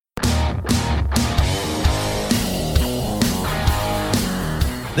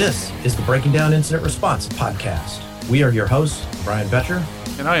This is the Breaking Down Incident Response podcast. We are your hosts, Brian Betcher.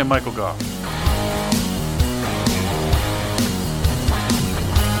 And I am Michael Goff.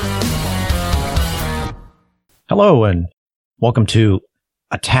 Hello, and welcome to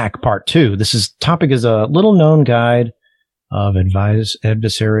Attack Part 2. This topic is a little known guide of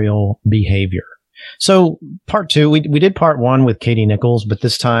adversarial behavior. So Part 2, we did Part 1 with Katie Nichols, but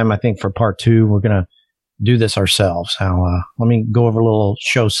this time I think for Part 2, we're going to do this ourselves. Let me go over a little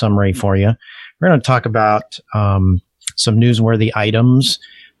show summary for you. We're going to talk about some newsworthy items,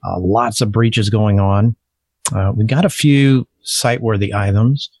 lots of breaches going on. We got a few site-worthy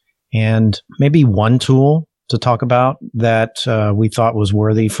items, and maybe one tool to talk about that we thought was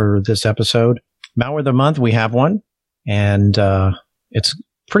worthy for this episode. Malware of the Month, we have one, and it's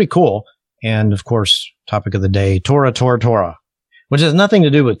pretty cool. And, of course, topic of the day, Torah, which has nothing to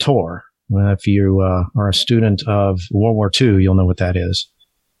do with Tor. If you are a student of World War II, you'll know what that is.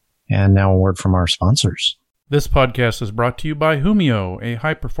 And now a word from our sponsors. This podcast is brought to you by Humio, a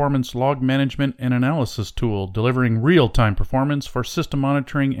high-performance log management and analysis tool delivering real-time performance for system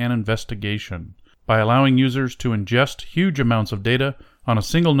monitoring and investigation. By allowing users to ingest huge amounts of data on a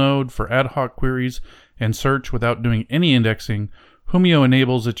single node for ad hoc queries and search without doing any indexing, Humio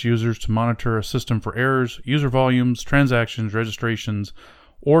enables its users to monitor a system for errors, user volumes, transactions, registrations,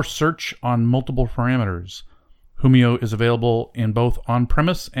 or search on multiple parameters. Humio is available in both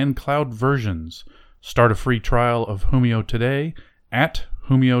on-premise and cloud versions. Start a free trial of Humio today at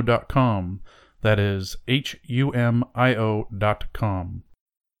humio.com. That is humio.com.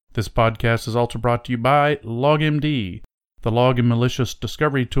 This podcast is also brought to you by LogMD, the log and malicious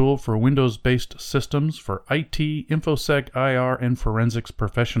discovery tool for Windows-based systems for IT, InfoSec, IR, and forensics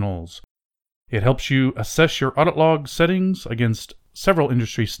professionals. It helps you assess your audit log settings against several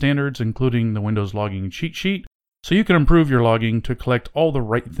industry standards, including the Windows logging cheat sheet, so you can improve your logging to collect all the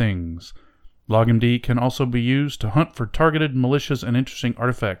right things. LogMD can also be used to hunt for targeted, malicious, and interesting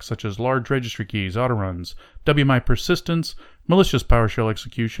artifacts such as large registry keys, autoruns, WMI persistence, malicious PowerShell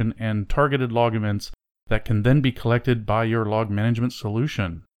execution, and targeted log events that can then be collected by your log management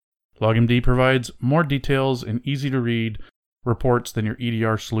solution. LogMD provides more details and easy-to-read reports than your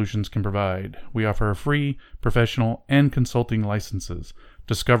EDR solutions can provide. We offer a free, professional, and consulting licenses.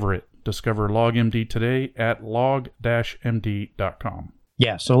 Discover it. Discover LogMD today at log-md.com.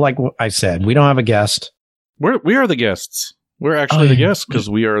 Yeah, so like I said, we don't have a guest. We are the guests. We're actually the guests because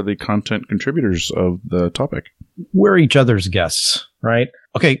we are the content contributors of the topic. We're each other's guests, right?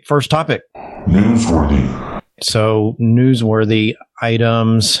 Okay, first topic. Newsworthy. So, newsworthy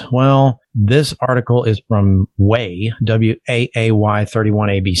items. Well, this article is from WAAY, W-A-A-Y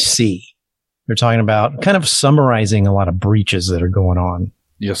 31ABC. They're talking about kind of summarizing a lot of breaches that are going on.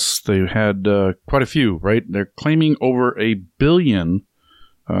 Yes, they had quite a few, right? They're claiming over 1 billion.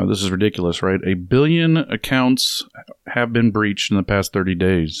 This is ridiculous, right? 1 billion accounts have been breached in the past 30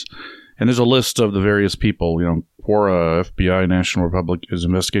 days. And there's a list of the various people. You know, Quora, FBI, National Republic is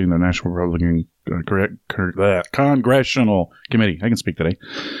investigating the National Republican Congressional Committee. I can speak today.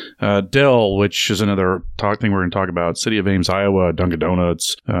 Dell, which is another thing we're going to talk about. City of Ames, Iowa, Dunkin'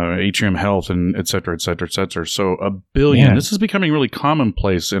 Donuts, Atrium Health, and et cetera, et cetera, et cetera. So 1 billion. Yeah. This is becoming really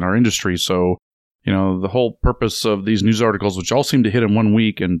commonplace in our industry. So, you know, the whole purpose of these news articles, which all seem to hit in 1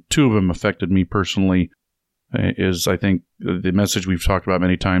 week, and 2 of them affected me personally, is, I think, the message we've talked about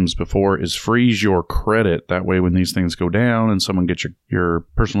many times before is freeze your credit. That way, when these things go down and someone gets your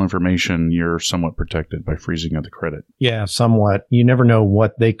personal information, you're somewhat protected by freezing of the credit. Yeah, somewhat. You never know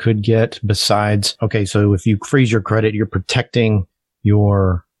what they could get besides, okay, so if you freeze your credit, you're protecting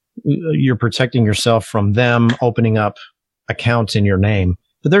yourself from them opening up accounts in your name.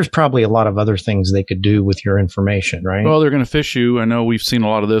 But there's probably a lot of other things they could do with your information, right? Well, they're going to phish you. I know we've seen a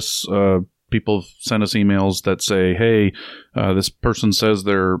lot of this. People send us emails that say, "Hey, this person says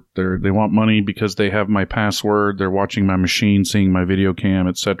they want money because they have my password. They're watching my machine, seeing my video cam,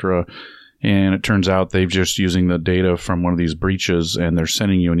 etc." And it turns out they've just using the data from one of these breaches, and they're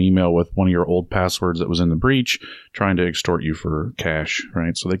sending you an email with one of your old passwords that was in the breach, trying to extort you for cash,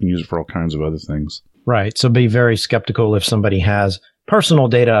 right? So they can use it for all kinds of other things. Right. So be very skeptical if somebody has personal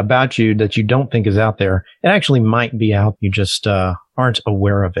data about you that you don't think is out there. It actually might be out. You just aren't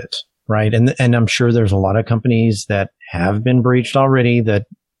aware of it. Right. And I'm sure there's a lot of companies that have been breached already that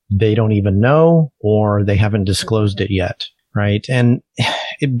they don't even know or they haven't disclosed it yet. Right. And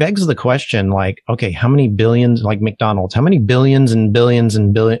it begs the question, like, okay, how many billions, like McDonald's, how many billions and billions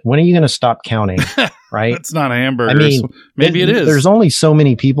and billions? When are you going to stop counting? Right. It's not hamburgers. I mean, maybe it is. There's only so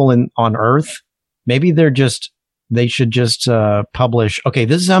many people on Earth. Maybe they should just publish, okay,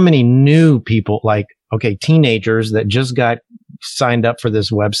 this is how many new people, like, okay, teenagers that just got signed up for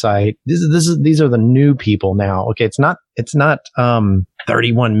this website. These are the new people now. Okay, it's not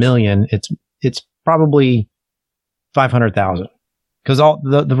 31 million. It's probably 500,000 because all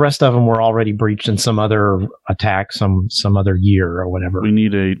the rest of them were already breached in some other attack, some other year or whatever. We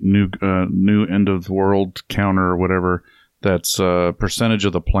need a new end of the world counter or whatever. That's a percentage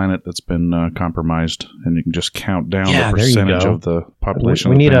of the planet that's been compromised, and you can just count down the percentage of the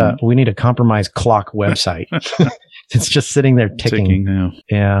population. We need a compromised clock website. It's just sitting there ticking.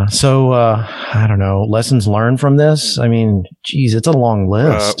 Yeah. So I don't know. Lessons learned from this. I mean, geez, it's a long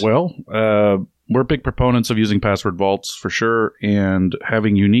list. We're big proponents of using password vaults for sure, and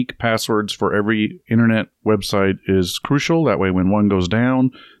having unique passwords for every internet website is crucial. That way, when one goes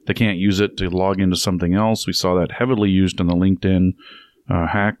down, they can't use it to log into something else. We saw that heavily used in the LinkedIn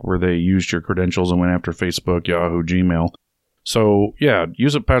hack, where they used your credentials and went after Facebook, Yahoo, Gmail. So, yeah,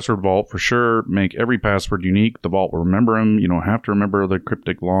 use a password vault for sure. Make every password unique. The vault will remember them. You don't have to remember the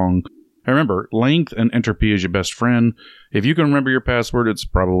cryptic long. And remember, length and entropy is your best friend. If you can remember your password, it's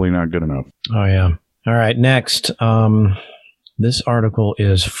probably not good enough. Oh, yeah. All right. Next, this article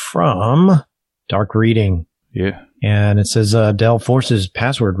is from Dark Reading. Yeah. And it says Dell forces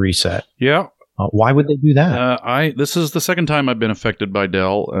password reset. Yeah. Why would they do that? This is the second time I've been affected by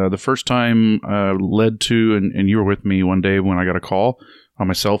Dell. The first time led to, and you were with me one day when I got a call on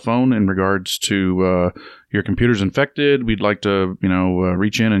my cell phone in regards to your computer's infected. We'd like to,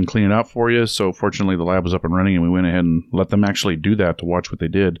 reach in and clean it out for you. So fortunately, the lab was up and running, and we went ahead and let them actually do that to watch what they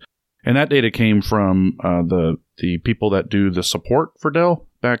did. And that data came from the people that do the support for Dell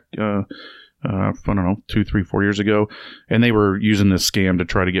back, I don't know, 2, 3, 4 years ago. And they were using this scam to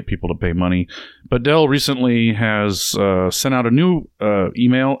try to get people to pay money. But Dell recently has sent out a new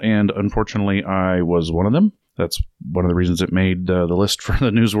email, and unfortunately, I was one of them. That's one of the reasons it made the list for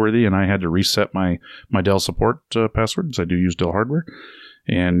the newsworthy, and I had to reset my Dell support passwords. I do use Dell hardware.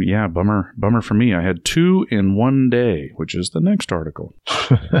 And yeah, bummer for me. I had 2 in one day, which is the next article.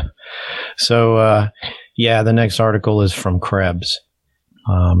 So, the next article is from Krebs.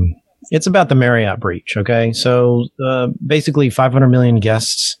 It's about the Marriott breach, okay? So basically 500 million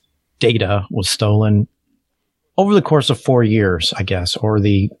guests' data was stolen over the course of 4 years, I guess, or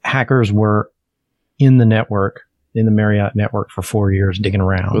the hackers were in the network, in the Marriott network for 4 years digging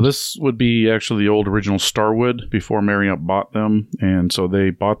around. Well, this would be actually the old original Starwood before Marriott bought them. And so they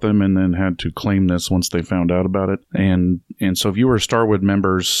bought them and then had to claim this once they found out about it. And so if you were Starwood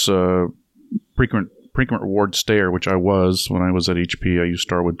members, frequent reward stayer, which I was when I was at HP, I used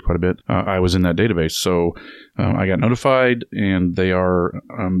Starwood quite a bit. I was in that database. So I got notified, and they are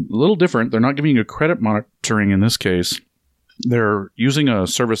a little different. They're not giving you credit monitoring in this case. They're using a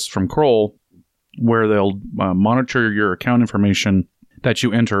service from Kroll where they'll monitor your account information that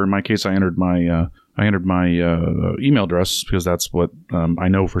you enter. In my case, I entered my email address because that's what I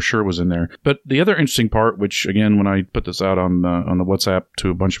know for sure was in there. But the other interesting part, which again, when I put this out on the WhatsApp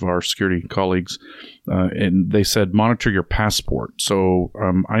to a bunch of our security colleagues, and they said monitor your passport. So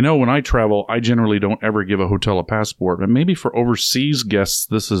I know when I travel, I generally don't ever give a hotel a passport, but maybe for overseas guests,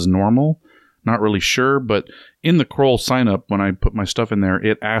 this is normal. Not really sure, but in the Kroll sign up, when I put my stuff in there,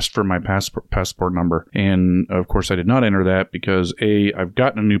 it asked for my passport number. And of course, I did not enter that because I've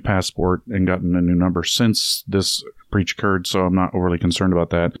gotten a new passport and gotten a new number since this breach occurred, so I'm not overly concerned about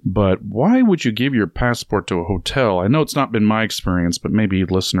that. But why would you give your passport to a hotel? I know it's not been my experience, but maybe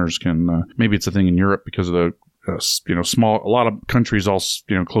listeners can, maybe it's a thing in Europe because of the, a lot of countries all,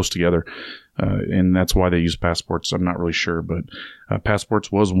 close together. And that's why they use passports. I'm not really sure, but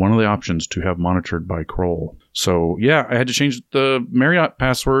passports was one of the options to have monitored by Kroll. So yeah, I had to change the Marriott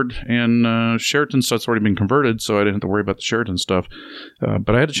password, and Sheraton stuff's already been converted, so I didn't have to worry about the Sheraton stuff.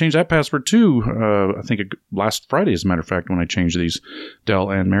 But I had to change that password too. I think last Friday, as a matter of fact, when I changed these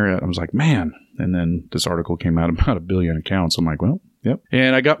Dell and Marriott, I was like, man. And then this article came out about 1 billion accounts. I'm like, well. Yep.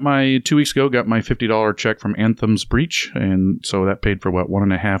 And I got 2 weeks ago, got my $50 check from Anthem's breach. And so that paid for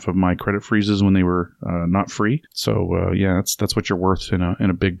 1.5 of my credit freezes when they were not free. So that's what you're worth in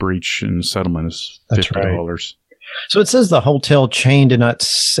a big breach, and settlement is $50. That's right. So it says the hotel chain did not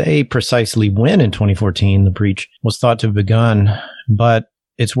say precisely when in 2014 the breach was thought to have begun, but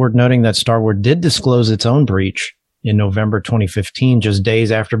it's worth noting that Starwood did disclose its own breach in November 2015, just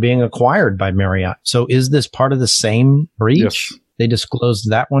days after being acquired by Marriott. So is this part of the same breach? Yes. They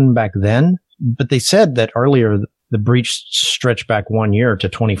disclosed that one back then, but they said that earlier the breach stretched back 1 year to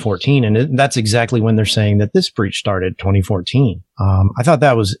 2014, and that's exactly when they're saying that this breach started, 2014. I thought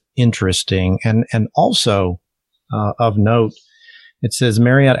that was interesting, and also of note, it says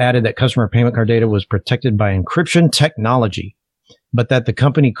Marriott added that customer payment card data was protected by encryption technology, but that the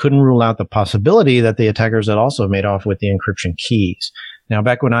company couldn't rule out the possibility that the attackers had also made off with the encryption keys. Now,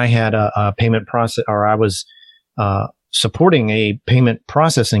 back when I had a payment process, or I was supporting a payment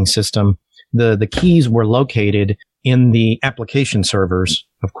processing system, the keys were located in the application servers,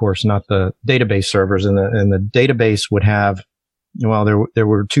 of course, not the database servers. And the database would have, well, there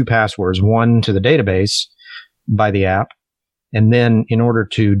were two passwords, one to the database by the app. And then in order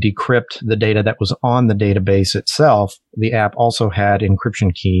to decrypt the data that was on the database itself, the app also had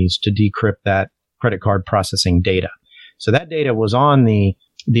encryption keys to decrypt that credit card processing data. So that data was on the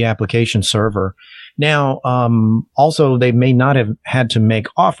application server. Now, also they may not have had to make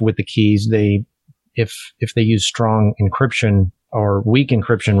off with the keys. If they use strong encryption or weak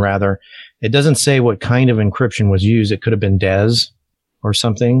encryption rather, it doesn't say what kind of encryption was used. It could have been DES or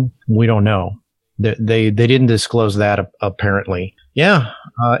something. We don't know. They didn't disclose that apparently. Yeah,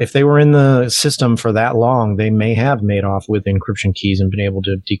 if they were in the system for that long, they may have made off with encryption keys and been able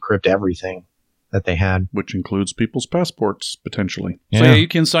to decrypt everything that they had. Which includes people's passports, potentially. Yeah. So you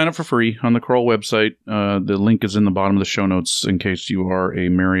can sign up for free on the Kroll website. The link is in the bottom of the show notes in case you are a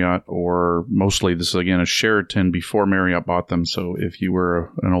Marriott or mostly, this is again a Sheraton before Marriott bought them. So if you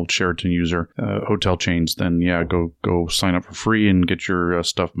were an old Sheraton user, hotel chains, then yeah, go sign up for free and get your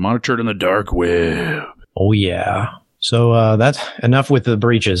stuff monitored in the dark web. Oh, yeah. So that's enough with the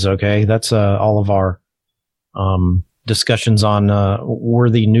breaches, okay? That's all of our discussions on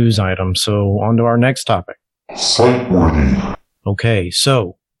worthy news items. So on to our next topic. Site-worthy. Okay,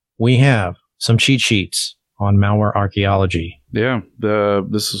 so we have some cheat sheets on malware archaeology. Yeah,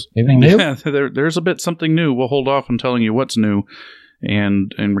 this is anything new? Yeah, there's a bit something new. We'll hold off on telling you what's new.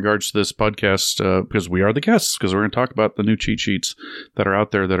 And in regards to this podcast, because we are the guests, because we're going to talk about the new cheat sheets that are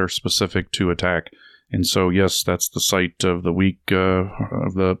out there that are specific to attack. And so, yes, that's the site of the week,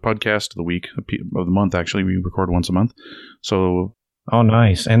 of the podcast of the week, of the month, actually. We record once a month. So, oh,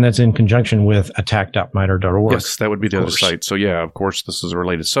 nice. And that's in conjunction with attack.mitre.org. Yes, that would be the other site. So, yeah, of course, this is a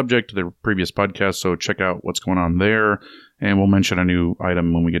related subject to the previous podcast. So check out what's going on there. And we'll mention a new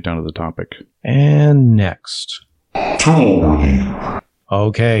item when we get down to the topic. And next. Tool-worthy.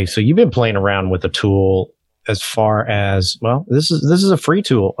 Okay, so you've been playing around with the tool as far as, well, this is a free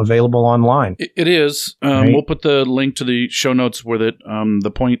tool available online. It is. Right? We'll put the link to the show notes with it.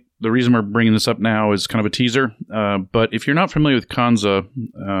 The reason we're bringing this up now is kind of a teaser. But if you're not familiar with Kanza,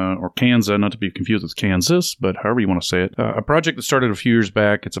 or Kanza, not to be confused with Kansas, but however you want to say it, a project that started a few years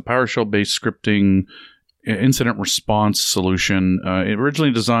back. It's a PowerShell-based scripting incident response solution. It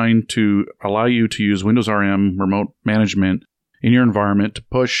originally designed to allow you to use Windows RM remote management in your environment to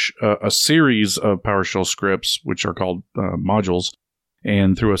push a series of PowerShell scripts, which are called modules.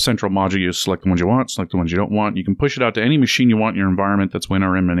 And through a central module, you select the ones you want, select the ones you don't want. You can push it out to any machine you want in your environment that's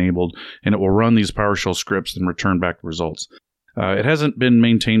WinRM enabled, and it will run these PowerShell scripts and return back the results. It hasn't been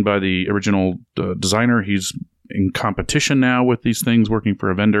maintained by the original designer. He's in competition now with these things, working for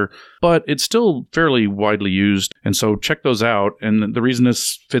a vendor, but it's still fairly widely used. And so check those out. And the reason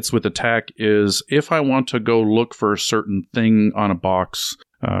this fits with attack is if I want to go look for a certain thing on a box,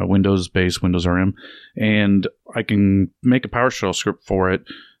 Windows-based, Windows RM, and I can make a PowerShell script for it,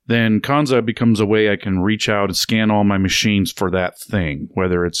 then Kanza becomes a way I can reach out and scan all my machines for that thing,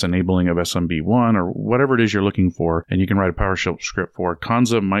 whether it's enabling of SMB1 or whatever it is you're looking for, and you can write a PowerShell script for it.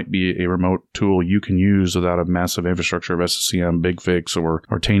 Kanza might be a remote tool you can use without a massive infrastructure of SCCM, BigFix, or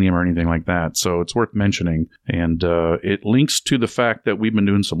Tanium or anything like that. So it's worth mentioning, and it links to the fact that we've been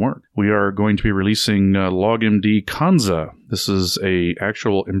doing some work. We are going to be releasing LogMD Kanza. This is a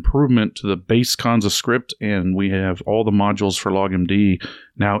actual improvement to the base Kanza script, and we have all the modules for LogMD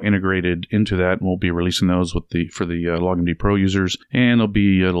now integrated into that, and we'll be releasing those for the LogMD Pro users, and there'll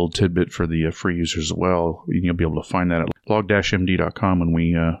be a little tidbit for the free users as well. You'll be able to find that at log-md.com when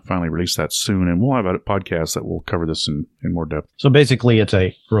we finally release that soon, and we'll have a podcast that will cover this in more depth. So basically, it's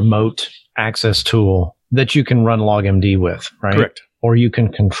a remote access tool that you can run LogMD with, right? Correct. Or you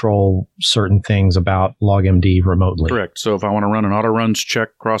can control certain things about LogMD remotely. Correct. So if I want to run an auto runs check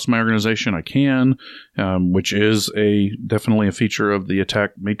across my organization, I can, which is definitely a feature of the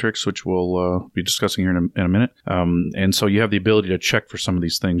attack matrix, which we'll be discussing here in a minute. And so you have the ability to check for some of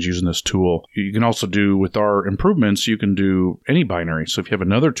these things using this tool. You can also do, with our improvements, you can do any binary. So if you have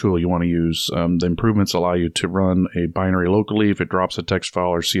another tool you want to use, the improvements allow you to run a binary locally. If it drops a text file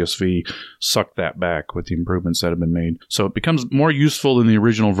or CSV, suck that back with the improvements that have been made. So it becomes more useful than the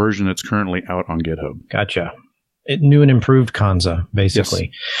original version that's currently out on GitHub. Gotcha. New and improved Kanza,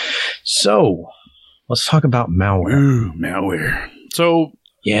 basically. Yes. So let's talk about malware. Ooh, malware. So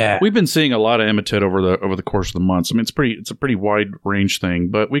Yeah. We've been seeing a lot of Imitate over the course of the months. I mean, it's a pretty wide range thing.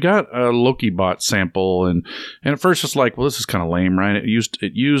 But we got a Loki bot sample, and at first it's like, well, this is kind of lame, right? It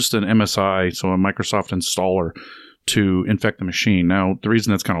used an MSI, so a Microsoft installer, to infect the machine. Now, the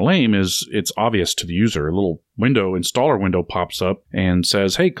reason that's kind of lame is it's obvious to the user. A little installer window pops up and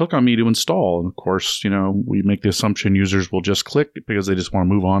says, hey, click on me to install. And of course, we make the assumption users will just click because they just want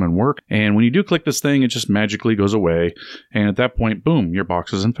to move on and work. And when you do click this thing, it just magically goes away. And at that point, boom, your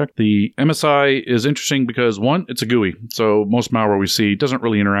box is infected. The MSI is interesting because, one, it's a GUI. So most malware we see doesn't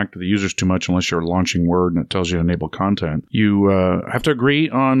really interact with the users too much unless you're launching Word and it tells you to enable content. You have to agree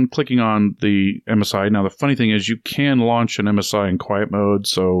on clicking on the MSI. Now, the funny thing is you can launch an MSI in quiet mode,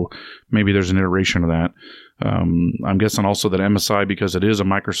 so maybe there's an iteration of that. I'm guessing also that MSI, because it is a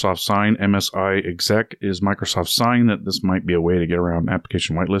Microsoft sign, MSI-exec is Microsoft sign, that this might be a way to get around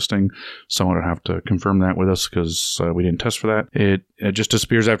application whitelisting. Someone would have to confirm that with us because we didn't test for that. It just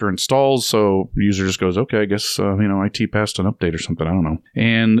disappears after it installs, so the user just goes, okay, I guess IT passed an update or something, I don't know.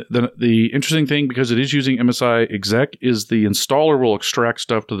 And the interesting thing, because it is using MSI-exec, is the installer will extract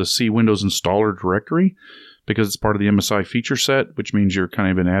stuff to the C Windows installer directory, because it's part of the MSI feature set, which means you're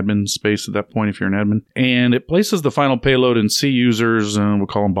kind of in admin space at that point if you're an admin. And it places the final payload in C users, and we'll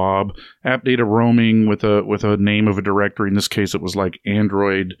call him Bob, app data roaming with a name of a directory. In this case, it was like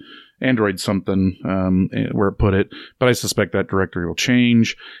Android something, where it put it, but I suspect that directory will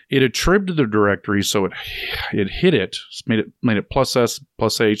change. It attributed the directory, so it hid it, made it +S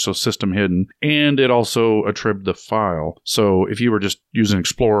 +H, so system hidden, and it also attributed the file. So if you were just using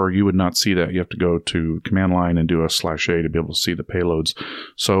Explorer, you would not see that. You have to go to command line and do a /A to be able to see the payloads.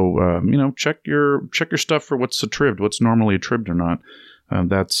 So check your stuff for what's attributed, what's normally attributed or not.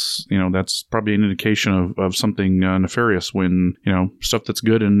 That's probably an indication of something nefarious when, stuff that's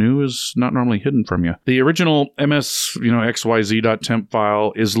good and new is not normally hidden from you. The original MS, xyz.temp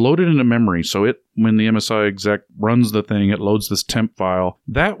file is loaded into memory. So when the MSI exec runs the thing, it loads this temp file.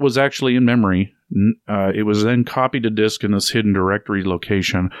 That was actually in memory. It was then copied to disk in this hidden directory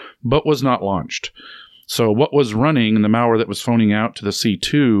location, but was not launched. So what was running in the malware that was phoning out to the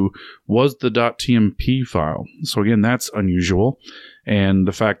C2 was the .tmp file. So again, that's unusual. And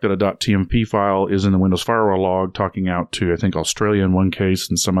the fact that a .tmp file is in the Windows firewall log talking out to, I think, Australia in one case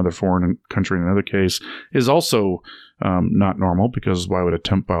and some other foreign country in another case is also not normal, because why would a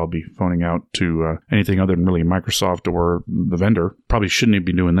temp file be phoning out to anything other than really Microsoft or the vendor? Probably shouldn't even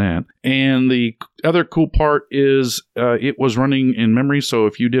be doing that. And the other cool part is it was running in memory. So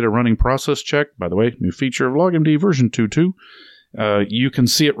if you did a running process check, by the way, new feature of LogMD version 2.2, you can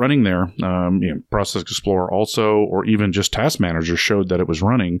see it running there. Process Explorer also, or even just Task Manager showed that it was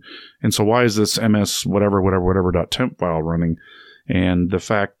running. And so why is this ms whatever.temp file running? And the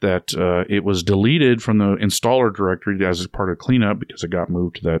fact that it was deleted from the installer directory as part of cleanup because it got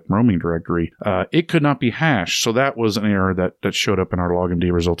moved to that roaming directory, it could not be hashed. So that was an error that showed up in our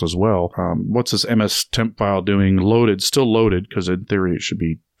LogMD result as well. What's this ms temp file doing? Still loaded, because in theory it should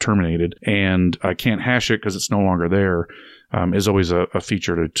be terminated, and I can't hash it because it's no longer there. Is always a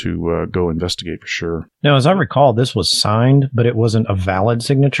feature to go investigate for sure. Now, as I recall, this was signed, but it wasn't a valid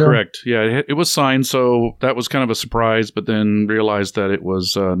signature? Correct. Yeah, it was signed, so that was kind of a surprise, but then realized that it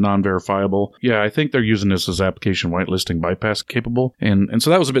was non-verifiable. Yeah, I think they're using this as application whitelisting bypass capable, and so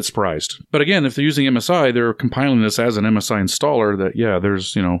that was a bit surprised. But again, if they're using MSI, they're compiling this as an MSI installer that, yeah,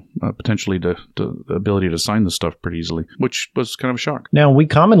 there's, potentially the ability to sign this stuff pretty easily, which was kind of a shock. Now, we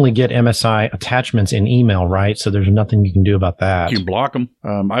commonly get MSI attachments in email, right? So there's nothing you can do about that. You can block them.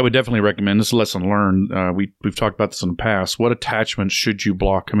 I would definitely recommend, this is a lesson learned. We've talked about this in the past. What attachments should you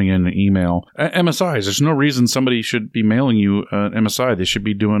block coming in an email? MSIs. There's no reason somebody should be mailing you an MSI. They should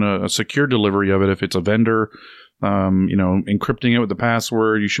be doing a secure delivery of it. If it's a vendor, encrypting it with the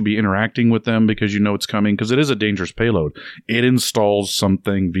password, you should be interacting with them because you know it's coming, because it is a dangerous payload. It installs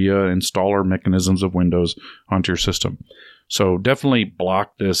something via installer mechanisms of Windows onto your system. So definitely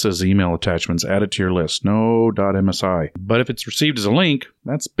block this as email attachments. Add it to your list. No .msi. But if it's received as a link,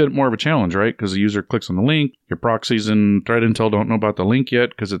 that's a bit more of a challenge, right? Because the user clicks on the link. Your proxies and threat intel don't know about the link yet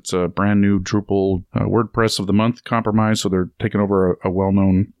because it's a brand new Drupal WordPress of the month compromise. So they're taking over a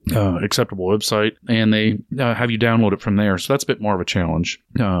well-known, acceptable website, and they have you download it from there. So that's a bit more of a challenge.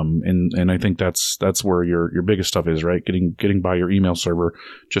 And I think that's where your biggest stuff is, right? Getting by your email server.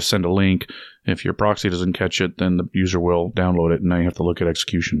 Just send a link. If your proxy doesn't catch it, then the user will download it, and now you have to look at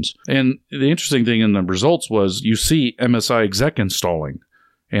executions. And the interesting thing in the results was you see MSI exec installing.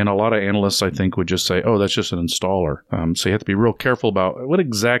 And a lot of analysts, I think, would just say, oh, that's just an installer. So you have to be real careful about what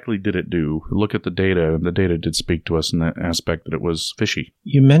exactly did it do. Look at the data, and the data did speak to us in that aspect that it was fishy.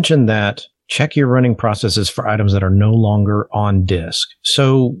 You mentioned that check your running processes for items that are no longer on disk.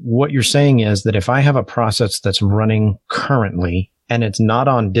 So what you're saying is that if I have a process that's running currently and it's not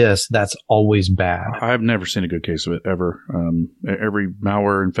on disk, that's always bad. I've never seen a good case of it ever. Every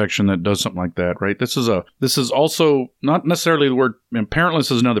malware infection that does something like that, right? This is also not necessarily the word, and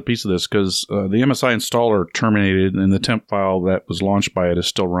parentless is another piece of this, because the MSI installer terminated and the temp file that was launched by it is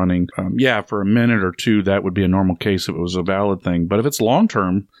still running. For a minute or two, that would be a normal case if it was a valid thing. But if it's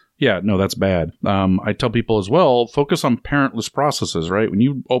long-term, yeah, no, that's bad. I tell people as well, focus on parentless processes, right? When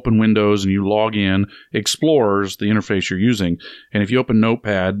you open Windows and you log in, Explorer's the interface you're using. And if you open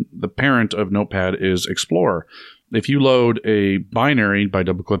Notepad, the parent of Notepad is Explorer. If you load a binary by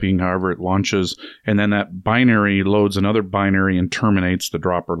double-clicking, however it launches, and then that binary loads another binary and terminates the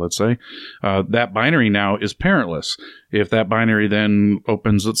dropper, let's say, that binary now is parentless. If that binary then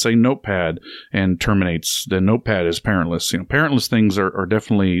opens, let's say, Notepad and terminates, then Notepad is parentless. Parentless things are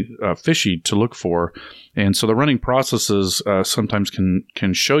definitely fishy to look for. And so the running processes sometimes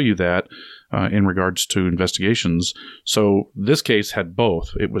can show you that in regards to investigations. So this case had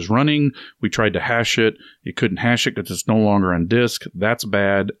both. It was running. We tried to hash it. You couldn't hash it because it's no longer on disk. That's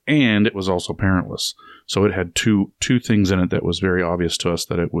bad. And it was also parentless. So it had two things in it that was very obvious to us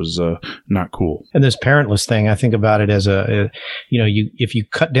that it was not cool. And this parentless thing, I think about it as if you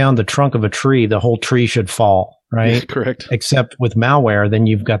cut down the trunk of a tree, the whole tree should fall, right? Yeah, correct. Except with malware, then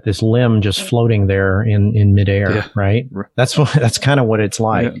you've got this limb just floating there in midair, right? That's kind of what it's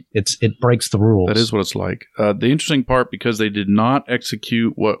like. Yeah. It breaks the rules. That is what it's like. The interesting part, because they did not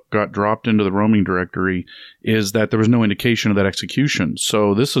execute what got dropped into the roaming directory, is that there was no indication of that execution.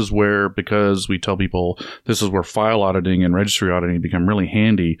 So this is where, because we tell people this is where file auditing and registry auditing become really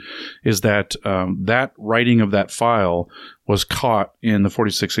handy, is that that writing of that file was caught in the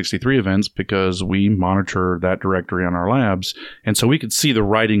 4663 events because we monitor that directory on our labs. And so we could see the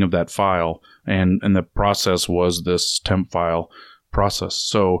writing of that file, and the process was this temp file process.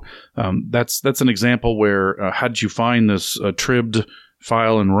 So that's an example where how did you find this tribbed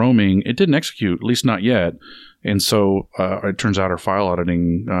file in roaming? It didn't execute, at least not yet. And so it turns out our file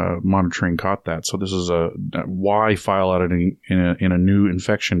auditing monitoring caught that. So this is why file auditing in a new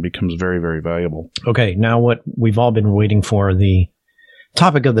infection becomes very, very valuable. Okay, now what we've all been waiting for, the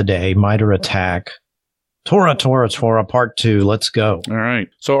topic of the day, MITRE attack. Tora, part 2. Let's go. All right.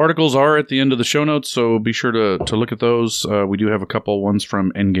 So articles are at the end of the show notes, so be sure to look at those. We do have a couple ones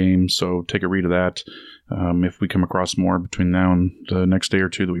from Endgame, so take a read of that. If we come across more between now and the next day or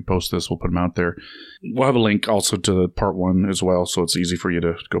two that we post this, we'll put them out there. We'll have a link also to part 1 as well, so it's easy for you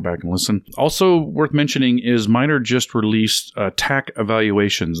to go back and listen. Also worth mentioning is MITRE just released attack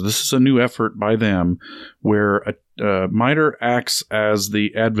evaluations. This is a new effort by them where MITRE acts as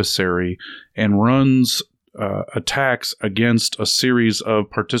the adversary and runs attacks against a series of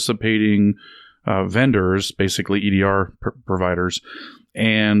participating vendors, basically EDR providers.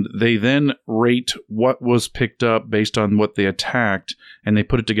 And they then rate what was picked up based on what they attacked, and they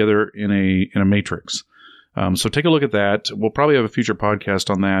put it together in a matrix. So take a look at that. We'll probably have a future podcast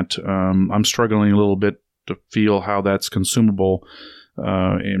on that. I'm struggling a little bit to feel how that's consumable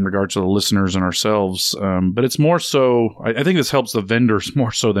in regards to the listeners and ourselves. But it's more so, I think this helps the vendors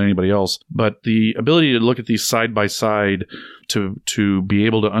more so than anybody else. But the ability to look at these side by side to be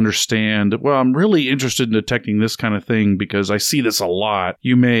able to understand, well, I'm really interested in detecting this kind of thing because I see this a lot.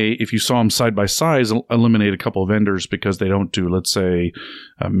 You may, if you saw them side by side, eliminate a couple of vendors because they don't do, let's say,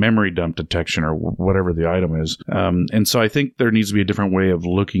 memory dump detection or whatever the item is. And so I think there needs to be a different way of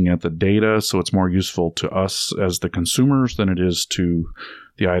looking at the data so it's more useful to us as the consumers than it is to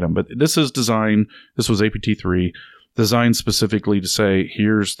the item. But this was APT3. Designed specifically to say,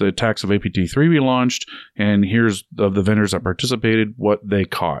 here's the attacks of APT3 we launched, and here's of the vendors that participated, what they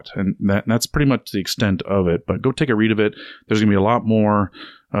caught. And that's pretty much the extent of it. But go take a read of it. There's going to be a lot more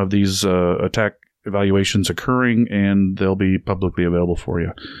of these attack evaluations occurring, and they'll be publicly available for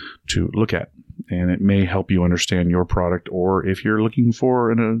you to look at. And it may help you understand your product, or if you're looking for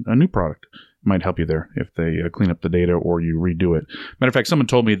a new product, it might help you there if they clean up the data or you redo it. Matter of fact, someone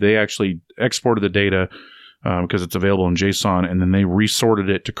told me they actually exported the data because it's available in JSON, and then they resorted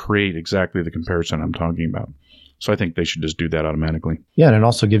it to create exactly the comparison I'm talking about. So I think they should just do that automatically. Yeah, and it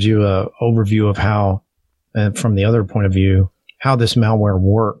also gives you an overview of how, from the other point of view, how this malware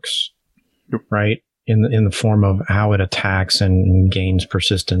works, right? In the form of how it attacks and gains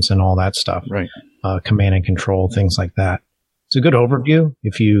persistence and all that stuff. Right. Command and control, things like that. It's a good overview.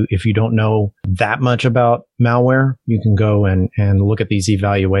 If you don't know that much about malware, you can go and look at these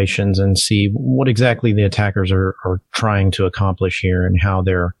evaluations and see what exactly the attackers are trying to accomplish here and how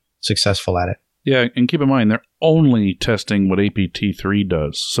they're successful at it. Yeah, and keep in mind, only testing what APT3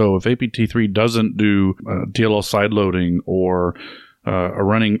 does. So if APT3 doesn't do DLL sideloading or a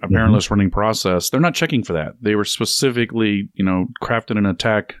parentless running process, they're not checking for that. They were specifically, crafted an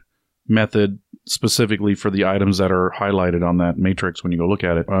attack method specifically for the items that are highlighted on that matrix when you go look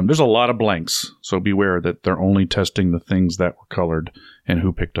at it. There's a lot of blanks, so beware that they're only testing the things that were colored and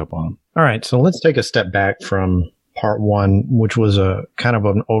who picked up on them. All right, so let's take a step back from part one, which was a kind of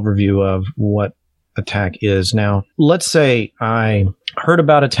an overview of what ATT&CK is. Now, let's say I heard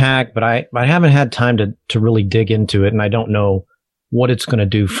about ATT&CK, but I haven't had time to really dig into it, and I don't know what it's going to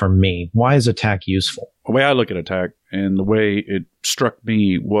do for me. Why is ATT&CK useful? The way I look at ATT&CK and the way it struck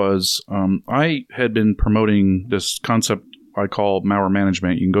me was I had been promoting this concept I call malware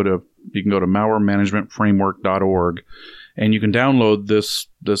management. You can go to malwaremanagementframework.org and you can download this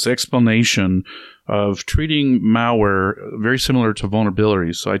explanation of treating malware very similar to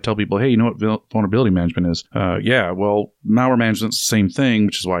vulnerabilities. So I tell people, hey, you know what vulnerability management is? Malware management is the same thing,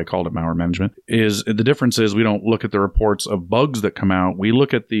 which is why I called it malware management. The difference is we don't look at the reports of bugs that come out. We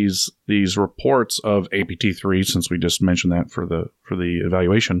look at these reports of APT3, since we just mentioned that for the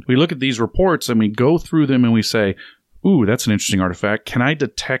evaluation. We look at these reports and we go through them and we say, ooh, that's an interesting artifact. Can I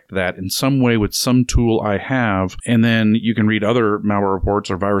detect that in some way with some tool I have? And then you can read other malware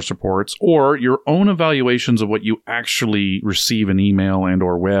reports or virus reports or your own evaluations of what you actually receive in email and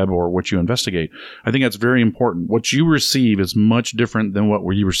or web or what you investigate. I think that's very important. What you receive is much different than what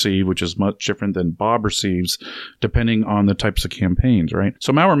we receive, which is much different than Bob receives, depending on the types of campaigns, right?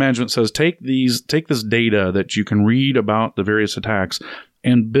 So malware management says take this data that you can read about the various attacks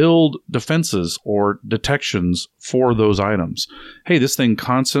and build defenses or detections for those items. Hey, this thing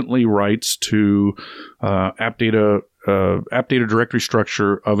constantly writes to app data directory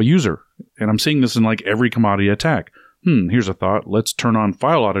structure of a user. And I'm seeing this in like every commodity attack. Here's a thought. Let's turn on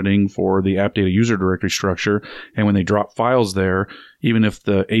file auditing for the app data user directory structure. And when they drop files there, even if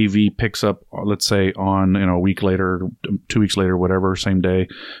the AV picks up, let's say on a week later, 2 weeks later, whatever, same day,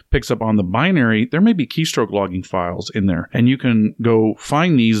 picks up on the binary, there may be keystroke logging files in there. And you can go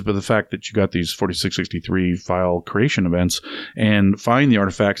find these by the fact that you got these 4663 file creation events and find the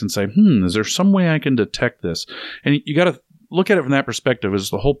artifacts and say, is there some way I can detect this? And you got to look at it from that perspective. Is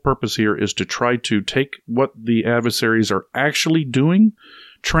the whole purpose here is to try to take what the adversaries are actually doing,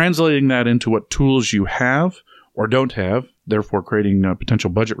 translating that into what tools you have or don't have, therefore creating potential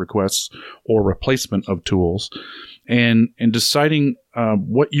budget requests or replacement of tools, and deciding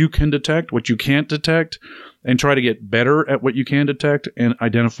what you can detect, what you can't detect, and try to get better at what you can detect and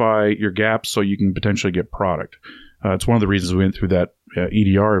identify your gaps so you can potentially get product. It's one of the reasons we went through that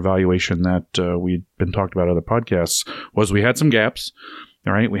EDR evaluation that we'd been talked about in other podcasts, was we had some gaps.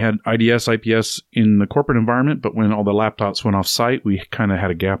 All right, we had IDS, IPS in the corporate environment, but when all the laptops went off site, we kind of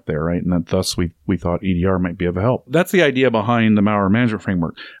had a gap there, right? And thus we thought EDR might be of help. That's the idea behind the malware management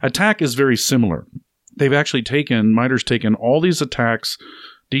framework. ATT&CK is very similar. They've actually MITRE's taken all these attacks,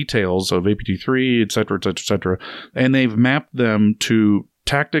 details of APT3, et cetera, and they've mapped them to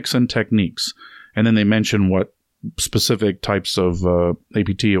tactics and techniques. And then they mention what specific types of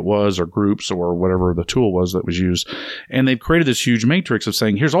APT it was, or groups, or whatever the tool was that was used. And they've created this huge matrix of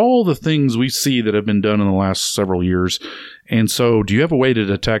saying, here's all the things we see that have been done in the last several years. And so do you have a way to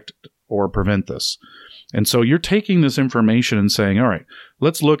detect or prevent this? And so you're taking this information and saying, all right,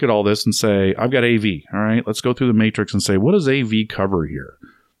 let's look at all this and say, I've got AV. All right, let's go through the matrix and say, what does AV cover here?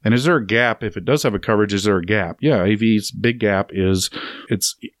 And is there a gap? If it does have a coverage, is there a gap? Yeah, AV's big gap is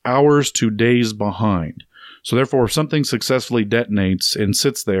it's hours to days behind. So therefore, if something successfully detonates and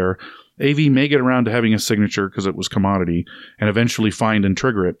sits there, AV may get around to having a signature because it was commodity and eventually find and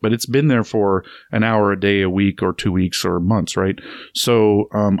trigger it. But it's been there for an hour, a day, a week, or 2 weeks, or months, right? So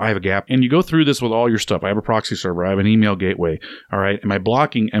I have a gap. And you go through this with all your stuff. I have a proxy server. I have an email gateway. All right. Am I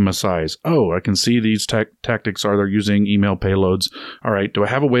blocking MSIs? Oh, I can see these tactics are they're using email payloads. All right. Do I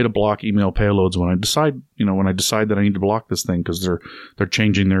have a way to block email payloads when I decide that I need to block this thing because they're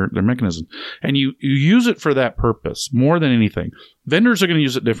changing their mechanism? And you use it for that purpose more than anything. Vendors are going to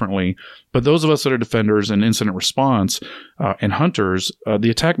use it differently, but those of us that are defenders and incident response and hunters, the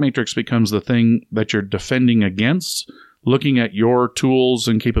attack matrix becomes the thing that you're defending against, looking at your tools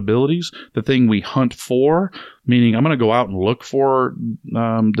and capabilities, the thing we hunt for, meaning I'm going to go out and look for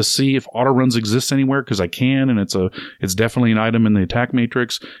to see if auto runs exist anywhere because I can, and it's definitely an item in the attack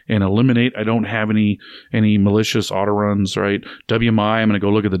matrix, and eliminate. I don't have any malicious auto runs, right? WMI, I'm going to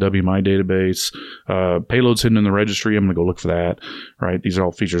go look at the WMI database. Payloads hidden in the registry, I'm going to go look for that, right? These are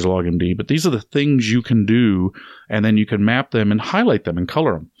all features of LogMD, but these are the things you can do, and then you can map them and highlight them and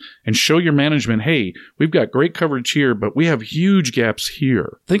color them and show your management, hey, we've got great coverage here, but we have huge gaps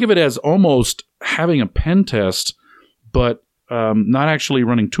here. Think of it as almost having a pen test, but not actually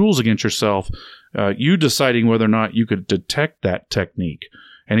running tools against yourself, you deciding whether or not you could detect that technique.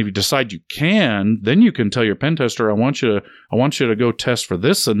 And if you decide you can, then you can tell your pen tester, I want you to go test for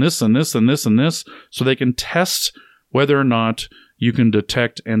this and this and this and this and this, so they can test whether or not you can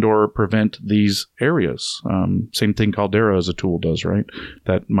detect and or prevent these areas. Same thing Caldera as a tool does, right?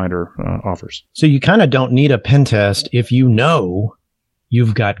 That MITRE offers. So you kind of don't need a pen test if you know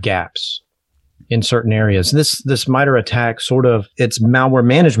you've got gaps in certain areas. This MITRE attack it's malware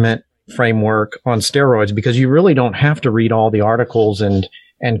management framework on steroids, because you really don't have to read all the articles and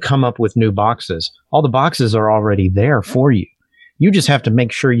come up with new boxes. All the boxes are already there for you. You just have to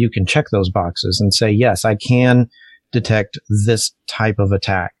make sure you can check those boxes and say, yes, I can detect this type of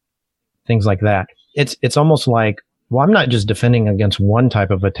attack, things like that. It's almost like, well, I'm not just defending against one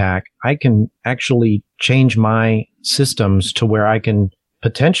type of attack. I can actually change my systems to where I can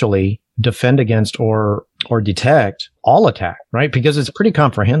potentially defend against or detect all attack, right? Because it's pretty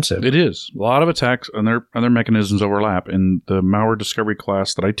comprehensive. It is. A lot of attacks and their mechanisms overlap. In the malware discovery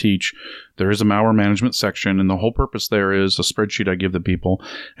class that I teach, there is a malware management section, and the whole purpose there is a spreadsheet I give the people,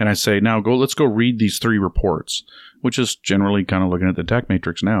 and I say, now let's go read these 3 reports, which is generally kind of looking at the attack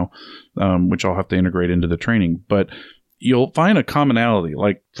matrix now, which I'll have to integrate into the training. But you'll find a commonality.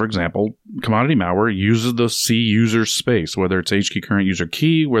 Like, for example, commodity malware uses the C user space, whether it's HKey current user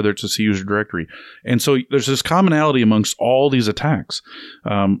key, whether it's a C user directory. And so there's this commonality amongst all these attacks.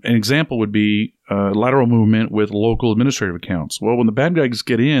 An example would be lateral movement with local administrative accounts. Well, when the bad guys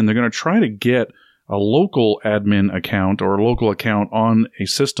get in, they're going to try to get a local admin account or a local account on a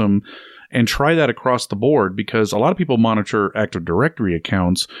system and try that across the board, because a lot of people monitor Active Directory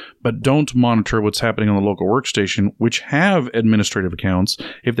accounts, but don't monitor what's happening on the local workstation, which have administrative accounts.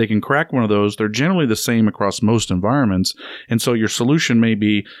 If they can crack one of those, they're generally the same across most environments. And so your solution may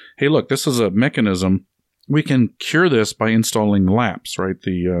be, hey, look, this is a mechanism. We can cure this by installing LAPS, right?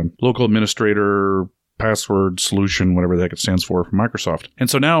 The local administrator password solution, whatever the heck it stands for Microsoft. And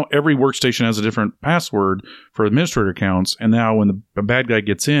so now every workstation has a different password for administrator accounts. And now when the bad guy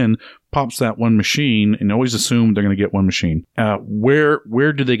gets in, pops that one machine, and always assume they're going to get one machine.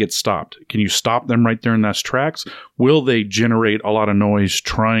 Where do they get stopped? Can you stop them right there in those tracks? Will they generate a lot of noise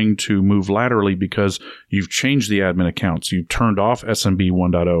trying to move laterally because you've changed the admin accounts? You've turned off SMB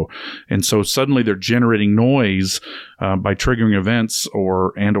 1.0. And so suddenly they're generating noise by triggering events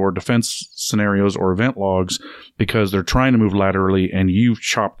or defense scenarios or event logs because they're trying to move laterally, and you've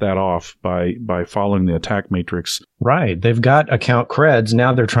chopped that off by following the attack matrix. Right. They've got account creds.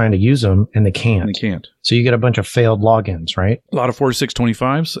 Now they're trying to use them, and they can't. So you get a bunch of failed logins, right? A lot of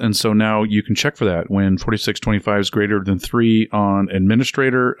 4625s. And so now you can check for that. When 4625 is greater than 3 on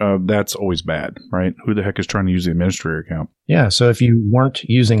administrator, that's always bad, right? Who the heck is trying to use the administrator account? Yeah. So if you weren't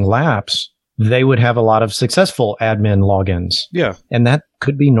using LAPS, they would have a lot of successful admin logins. Yeah. And that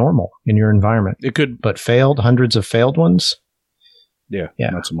could be normal in your environment. It could. But hundreds of failed ones? Yeah,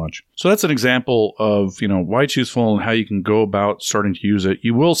 not so much. So that's an example of, why it's useful and how you can go about starting to use it.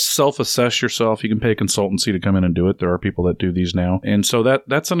 You will self-assess yourself. You can pay a consultancy to come in and do it. There are people that do these now. And so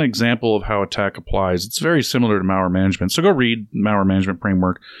that's an example of how attack applies. It's very similar to malware management. So go read Malware Management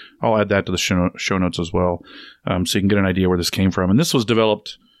Framework. I'll add that to the show notes as well, so you can get an idea where this came from. And this was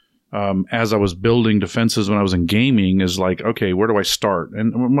developed as I was building defenses when I was in gaming, is like, okay, where do I start?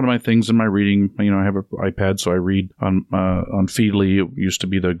 And one of my things in my reading, I have an iPad, so I read on Feedly. It used to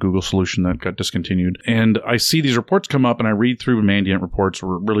be the Google solution that got discontinued. And I see these reports come up, and I read through Mandiant reports,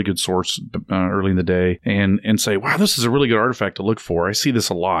 were a really good source early in the day, and say, wow, this is a really good artifact to look for. I see this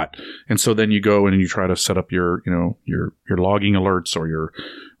a lot. And so then you go and you try to set up your logging alerts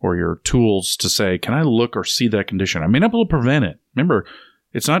or your tools to say, can I look or see that condition? I may not be able to prevent it. Remember,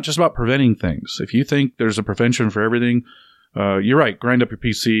 it's not just about preventing things. If you think there's a prevention for everything, you're right. Grind up your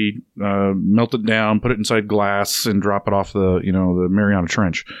PC, melt it down, put it inside glass, and drop it off the Mariana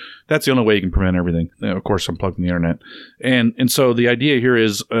Trench. That's the only way you can prevent everything. Of course, unplugging the internet. And so the idea here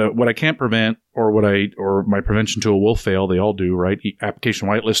is what I can't prevent, or my prevention tool will fail. They all do, right? Application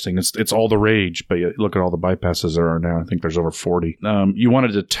whitelisting, it's all the rage. But you look at all the bypasses there are now. I think there's over 40. You want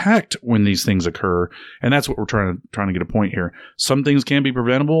to detect when these things occur, and that's what we're trying to get a point here. Some things can be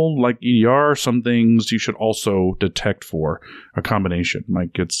preventable, like EDR. Some things you should also detect for, a combination.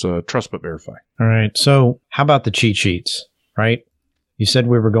 Like it's trust but verify. All right. So how about the cheat sheets, right? You said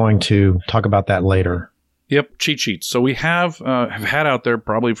we were going to talk about that later. Yep, cheat sheets. So we have had out there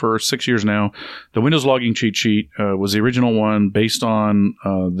probably for 6 years now. The Windows logging cheat sheet was the original one based on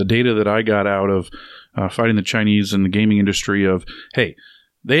the data that I got out of fighting the Chinese in the gaming industry of, hey,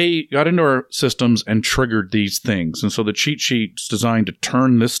 they got into our systems and triggered these things. And so the cheat sheet's designed to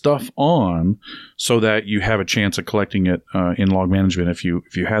turn this stuff on so that you have a chance of collecting it in log management if you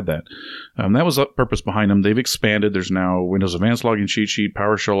had that. That was the purpose behind them. They've expanded. There's now Windows Advanced Logging Cheat Sheet,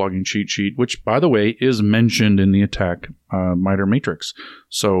 PowerShell Logging Cheat Sheet, which, by the way, is mentioned in the ATT&CK MITRE matrix.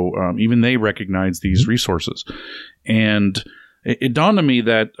 So even they recognize these resources. And it dawned on me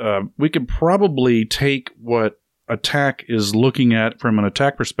that we could probably take what ATT&CK is looking at from an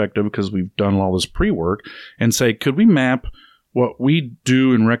attack perspective, because we've done all this pre-work, and say, could we map what we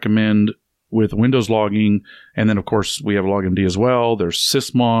do and recommend with Windows logging? And then, of course, we have LogMD as well. There's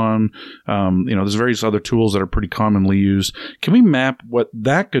Sysmon. There's various other tools that are pretty commonly used. Can we map what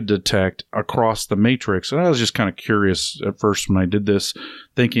that could detect across the matrix? And I was just kind of curious at first when I did this,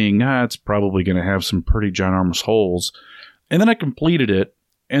 thinking, it's probably going to have some pretty ginormous holes. And then I completed it,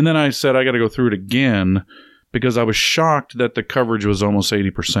 and then I said, I got to go through it again, because I was shocked that the coverage was almost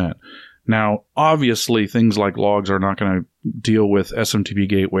 80%. Now, obviously, things like logs are not going to deal with SMTP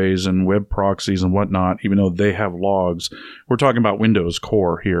gateways and web proxies and whatnot, even though they have logs. We're talking about Windows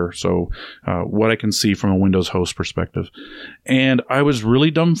core here, so what I can see from a Windows host perspective. And I was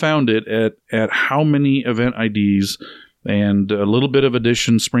really dumbfounded at how many event IDs and a little bit of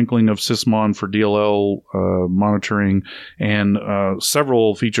addition, sprinkling of Sysmon for DLL monitoring, and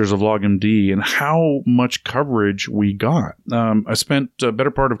several features of LogMD, and how much coverage we got. I spent a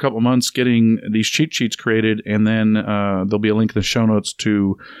better part of a couple of months getting these cheat sheets created, and then there'll be a link in the show notes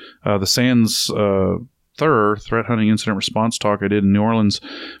to the SANS threat hunting incident response talk I did in New Orleans,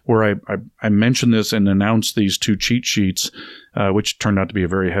 where I mentioned this and announced these 2 cheat sheets, which turned out to be a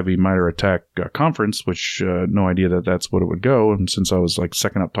very heavy MITRE attack conference, which no idea that that's what it would go. And since I was like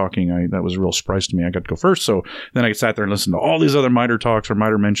second up talking, that was a real surprise to me. I got to go first. So then I sat there and listened to all these other MITRE talks or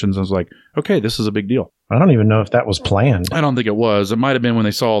MITRE mentions. And I was like, okay, this is a big deal. I don't even know if that was planned. I don't think it was. It might have been when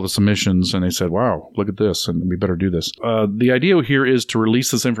they saw all the submissions and they said, wow, look at this, and we better do this. The idea here is to release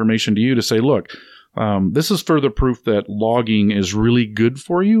this information to you to say, look, this is further proof that logging is really good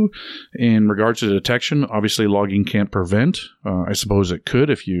for you in regards to detection. Obviously, logging can't prevent. I suppose it could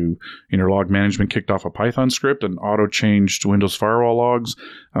if you, in your log management, kicked off a Python script and auto-changed Windows firewall logs.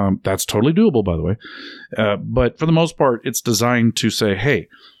 That's totally doable, by the way. But for the most part, it's designed to say, hey,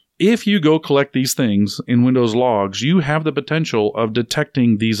 if you go collect these things in Windows logs, you have the potential of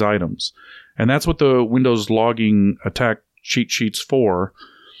detecting these items. And that's what the Windows logging attack cheat sheet's for.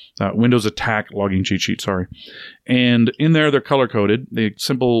 Windows attack logging cheat sheet, sorry. And in there, they're color-coded. The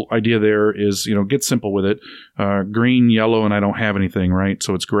simple idea there is, get simple with it. Green, yellow, and I don't have anything, right?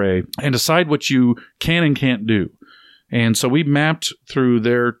 So it's gray. And decide what you can and can't do. And so we mapped through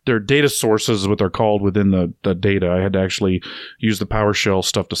their data sources, what they're called within the data. I had to actually use the PowerShell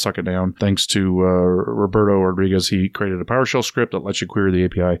stuff to suck it down. Thanks to Roberto Rodriguez, he created a PowerShell script that lets you query the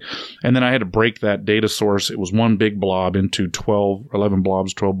API. And then I had to break that data source. It was one big blob into 11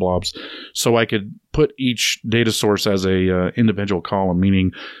 blobs, 12 blobs. So I could put each data source as a individual column,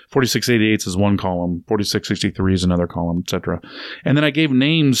 meaning 4688 is one column, 4663 is another column, etc. And then I gave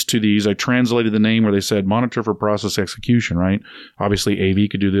names to these. I translated the name where they said monitor for process execution, right? Obviously, AV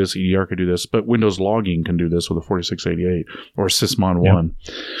could do this, EDR could do this, but Windows logging can do this with a 4688 or Sysmon 1.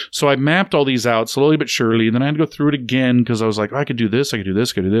 So I mapped all these out slowly but surely, and then I had to go through it again because I was like, I could do this, I could do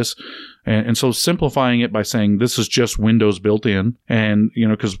this, I could do this. And so simplifying it by saying this is just Windows built in, and,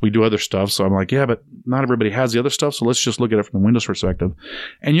 because we do other stuff. So I'm like, yeah, but not everybody has the other stuff, so let's just look at it from the Windows perspective.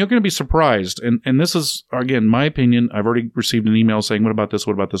 And you're going to be surprised. And this is, again, my opinion. I've already received an email saying, what about this,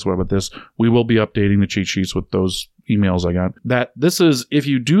 what about this, what about this? We will be updating the cheat sheets with those emails I got. That this is, if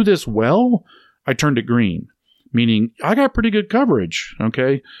you do this well, I turned it green, meaning I got pretty good coverage,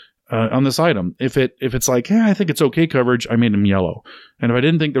 okay, on this item. If it's like, I think it's okay coverage, I made them yellow. And if I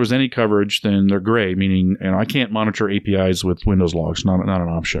didn't think there was any coverage, then they're gray, meaning I can't monitor APIs with Windows logs, not an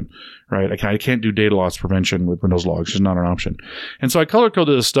option, right? I can't do data loss prevention with Windows logs, it's not an option. And so I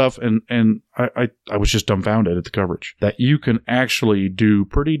color-coded this stuff, and I was just dumbfounded at the coverage that you can actually do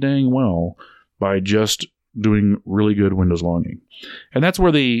pretty dang well by just doing really good Windows logging. And that's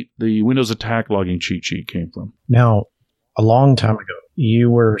where the Windows attack logging cheat sheet came from. Now, a long time ago,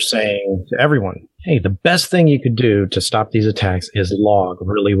 you were saying to everyone, hey, the best thing you could do to stop these attacks is log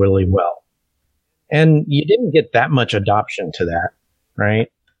really, really well. And you didn't get that much adoption to that, right?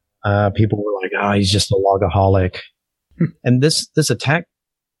 People were like, he's just a logaholic. And this attack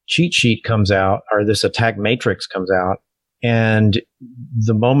cheat sheet comes out, or this attack matrix comes out, and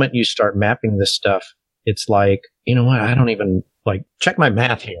the moment you start mapping this stuff, it's like, you know what, I don't even, check my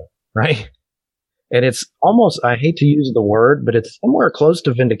math here, right? And it's almost, I hate to use the word, but it's somewhere close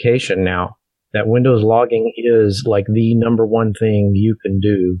to vindication now. that Windows logging is like the number one thing you can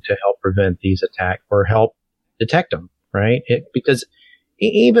do to help prevent these attacks or help detect them, right? Because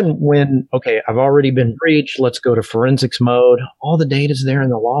even when, okay, I've already been breached, let's go to forensics mode. All the data's there in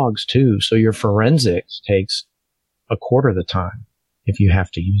the logs too. So your forensics takes a quarter of the time if you have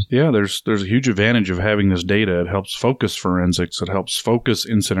to use it. Yeah, there's a huge advantage of having this data. It helps focus forensics. It helps focus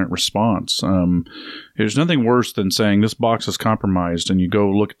incident response. There's nothing worse than saying this box is compromised, and you go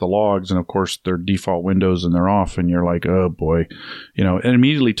look at the logs, and of course they're default Windows and they're off, and you're like, oh boy, it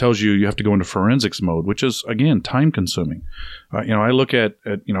immediately tells you have to go into forensics mode, which is again time consuming. I look at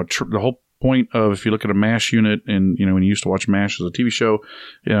the whole point of, if you look at a MASH unit, and when you used to watch MASH as a TV show,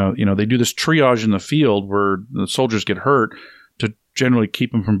 they do this triage in the field where the soldiers get hurt to generally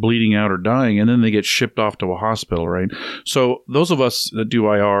keep them from bleeding out or dying, and then they get shipped off to a hospital, right? So those of us that do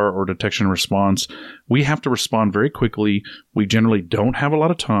IR or detection and response, we have to respond very quickly. We generally don't have a lot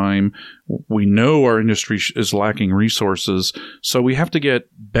of time. We know our industry is lacking resources, so we have to get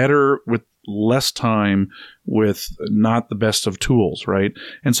better with less time with not the best of tools, right?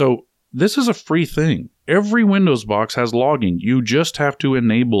 And so this is a free thing. Every Windows box has logging. You just have to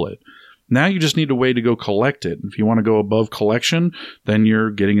enable it. Now you just need a way to go collect it. If you want to go above collection, then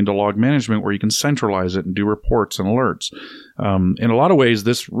you're getting into log management where you can centralize it and do reports and alerts. In a lot of ways,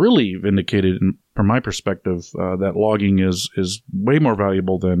 this really vindicated, from my perspective, that logging is way more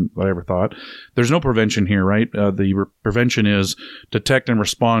valuable than I ever thought. There's no prevention here, right? The prevention is detect and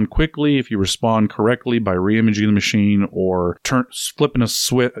respond quickly. If you respond correctly by re-imaging the machine or flipping a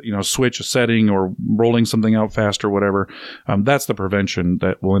switch, a setting, or rolling something out fast or whatever, that's the prevention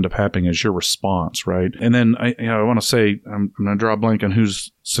that will end up happening as your response, right? And then I want to say, I'm going to draw a blank on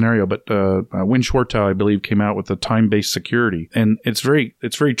whose scenario, but Win Schwartau, I believe, came out with the time-based security, and it's very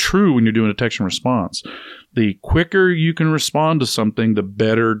true when you're doing detection response. The quicker you can respond to something, the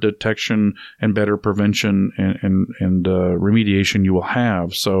better detection and better prevention and remediation you will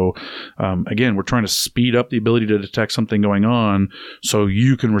have. So again, we're trying to speed up the ability to detect something going on so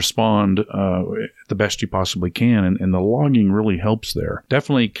you can respond the best you possibly can, and the logging really helps there.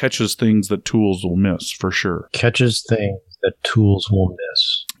 Definitely catches things that tools will miss, for sure. Catches things that tools will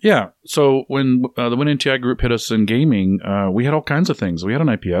miss. Yeah. So when the WinNTI group hit us in gaming, we had all kinds of things. We had an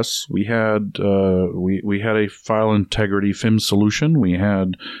IPS. We had we had a file integrity FIM solution. We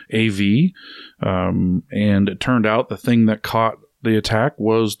had AV, and it turned out the thing that caught the attack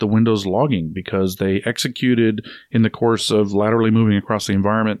was the Windows logging, because they executed, in the course of laterally moving across the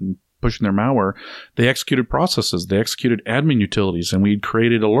environment and pushing their malware, they executed processes, they executed admin utilities, and we'd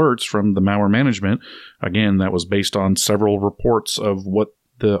created alerts from the malware management. Again, that was based on several reports of what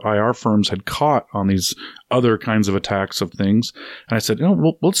the IR firms had caught on these other kinds of attacks of things. And I said,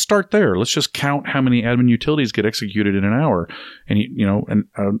 let's start there. Let's just count how many admin utilities get executed in an hour. And,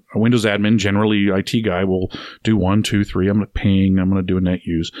 a Windows admin, generally IT guy, will do 1, 2, 3. I'm going to ping. I'm going to do a net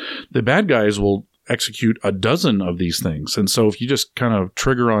use. The bad guys will execute a dozen of these things. And so if you just kind of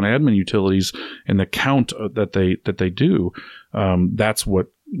trigger on admin utilities and the count that they do, that's what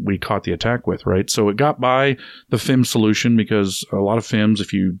we caught the attack with, right? So it got by the FIM solution, because a lot of FIMs,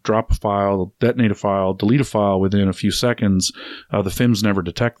 if you drop a file, detonate a file, delete a file within a few seconds, the FIMs never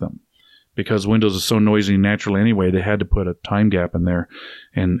detect them. Because Windows is so noisy naturally anyway, they had to put a time gap in there,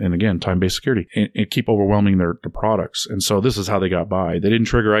 and again, time-based security, and keep overwhelming their products. And so this is how they got by. They didn't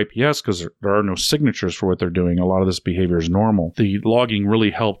trigger IPS because there are no signatures for what they're doing. A lot of this behavior is normal. The logging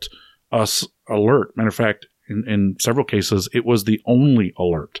really helped us alert. Matter of fact, in several cases, it was the only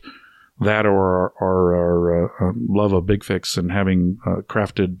alert. That or our love of BigFix and having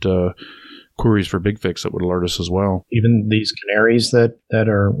crafted queries for BigFix that would alert us as well. Even these canaries that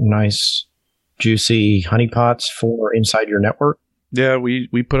are nice, juicy honeypots for inside your network? Yeah, we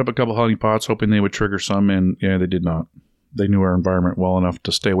put up a couple honeypots hoping they would trigger some, and yeah, they did not. They knew our environment well enough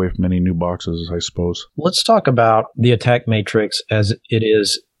to stay away from any new boxes, I suppose. Let's talk about the attack matrix as it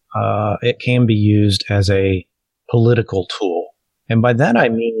is. It can be used as a political tool. And by that I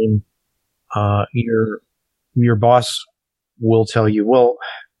mean your boss will tell you, well,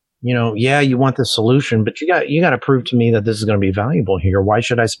 you want this solution, but you got to prove to me that this is going to be valuable here. Why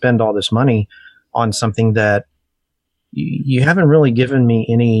should I spend all this money on something that you haven't really given me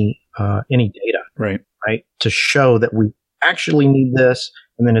any data, right, to show that we actually need this,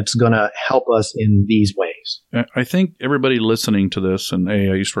 and then it's going to help us in these ways. I think everybody listening to this, and I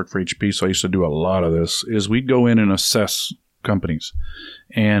used to work for HP, so I used to do a lot of this, is we'd go in and assess companies.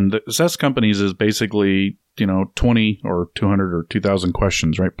 And assess companies is basically 20 or 200 or 2,000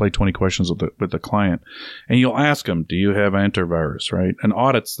 questions, right? Play 20 questions with the client. And you'll ask them, do you have antivirus, right? An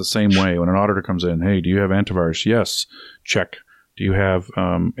audit's the same way. When an auditor comes in, hey, do you have antivirus? Yes. Check. Do Do you have,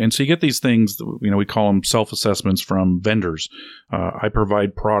 and so you get these things, we call them self-assessments from vendors. I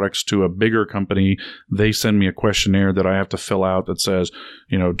provide products to a bigger company. They send me a questionnaire that I have to fill out that says,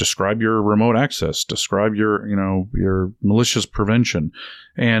 describe your remote access, describe your malicious prevention.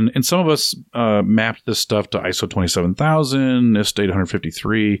 And some of us mapped this stuff to ISO 27000, NIST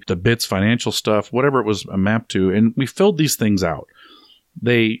 853, the BITS financial stuff, whatever it was mapped to. And we filled these things out.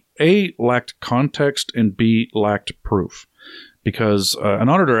 They, A, lacked context, and B, lacked proof. Because an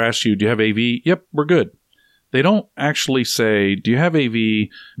auditor asks you, do you have AV? Yep, we're good. They don't actually say, do you have AV?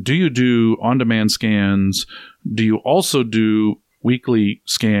 Do you do on-demand scans? Do you also do weekly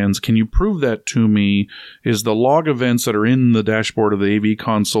scans? Can you prove that to me? Is the log events that are in the dashboard of the AV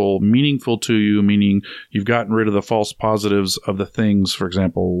console meaningful to you, meaning you've gotten rid of the false positives of the things? For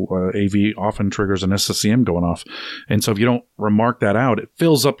example, AV often triggers an SCCM going off. And so if you don't remark that out, it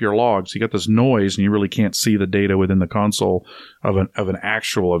fills up your logs. You got this noise and you really can't see the data within the console of an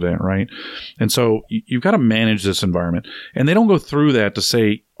actual event, right? And so you've got to manage this environment. And they don't go through that to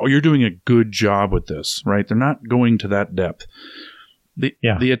say, oh, you're doing a good job with this, right? They're not going to that depth.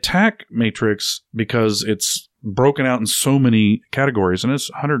 The attack matrix, because it's broken out in so many categories, and it's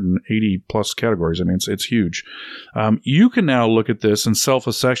 180 plus categories. I mean, it's huge. You can now look at this and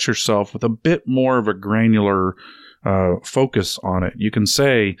self-assess yourself with a bit more of a granular focus on it. You can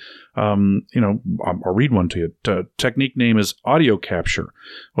say, I'll read one to you. Technique name is audio capture.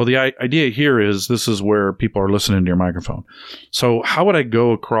 Well, the idea here is this is where people are listening to your microphone. So how would I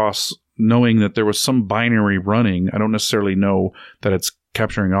go across knowing that there was some binary running? I don't necessarily know that it's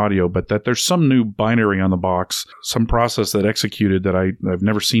capturing audio, but that there's some new binary on the box, some process that executed that I've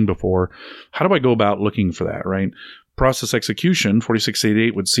never seen before. How do I go about looking for that, right? Process execution,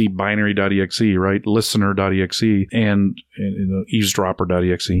 4688 would see binary.exe, right? Listener.exe and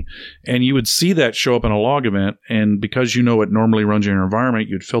eavesdropper.exe. And you would see that show up in a log event. And because it normally runs in your environment,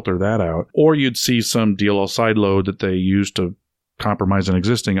 you'd filter that out. Or you'd see some DLL sideload that they use to compromise an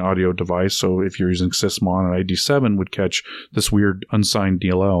existing audio device. So if you're using Sysmon, an ID7 would catch this weird unsigned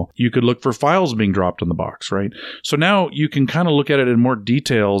DLL. You could look for files being dropped in the box, right? So now you can kind of look at it in more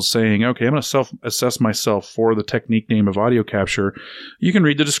details, saying, okay, I'm going to self-assess myself for the technique name of audio capture. You can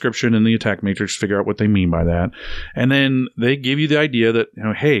read the description in the attack matrix, figure out what they mean by that. And then they give you the idea that,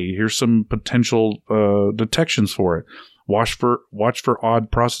 hey, here's some potential detections for it. Watch for odd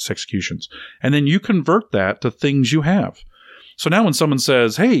process executions. And then you convert that to things you have. So now when someone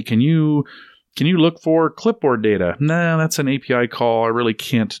says, hey, can you look for clipboard data? Nah, that's an API call. I really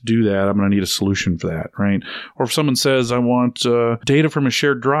can't do that. I'm going to need a solution for that, right? Or if someone says, I want data from a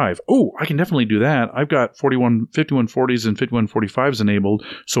shared drive. Oh, I can definitely do that. I've got 5140s and 5145s enabled.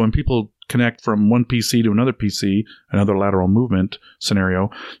 So when people connect from one PC to another PC, another lateral movement scenario,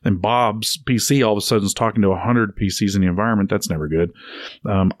 and Bob's PC all of a sudden is talking to 100 PCs in the environment, that's never good.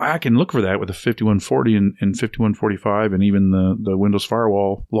 I can look for that with a 5140 and 5145 and even the Windows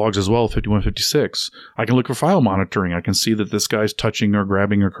firewall logs as well, 5156. I can look for file monitoring. I can see that this guy's touching or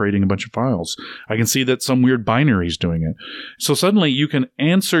grabbing or creating a bunch of files. I can see that some weird binary is doing it. So suddenly you can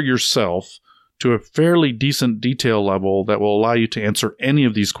answer yourself to a fairly decent detail level that will allow you to answer any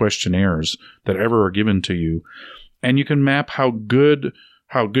of these questionnaires that ever are given to you. And you can map how good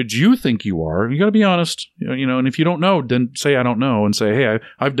you think you are. You got to be honest, and if you don't know, then say, I don't know, and say, hey,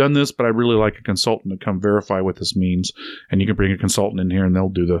 I've done this, but I really like a consultant to come verify what this means. And you can bring a consultant in here and they'll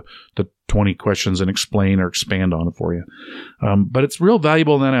do the 20 questions and explain or expand on it for you. But it's real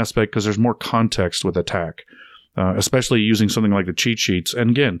valuable in that aspect because there's more context with attack, especially using something like the cheat sheets. And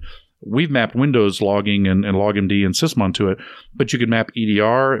again, we've mapped Windows logging and LogMD and Sysmon to it, but you can map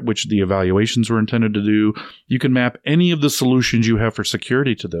EDR, which the evaluations were intended to do. You can map any of the solutions you have for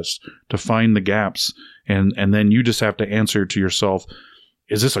security to this to find the gaps. And then you just have to answer to yourself,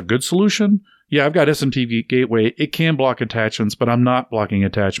 is this a good solution? Yeah, I've got SMTP gateway. It can block attachments, but I'm not blocking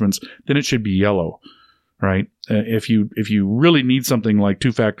attachments. Then it should be yellow, right? If you really need something like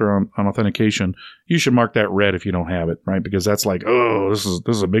two-factor on authentication, you should mark that red if you don't have it, right? Because that's like, oh, this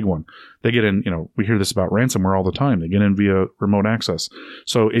is a big one. They get in, we hear this about ransomware all the time. They get in via remote access.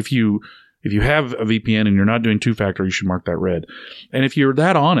 So if you have a VPN and you're not doing two-factor, you should mark that red. And if you're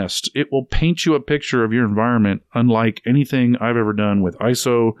that honest, it will paint you a picture of your environment unlike anything I've ever done with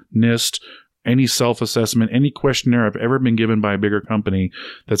ISO, NIST, any self-assessment, any questionnaire I've ever been given by a bigger company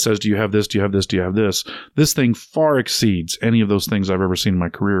that says, do you have this? Do you have this? Do you have this? This thing far exceeds any of those things I've ever seen in my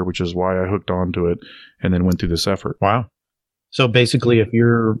career, which is why I hooked onto it and then went through this effort. Wow. So basically, if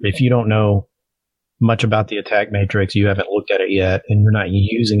you don't know much about the attack matrix, you haven't looked at it yet, and you're not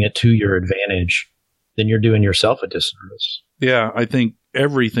using it to your advantage, then you're doing yourself a disservice. Yeah, I think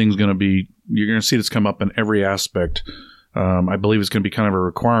everything's going to be, you're going to see this come up in every aspect I believe it's going to be kind of a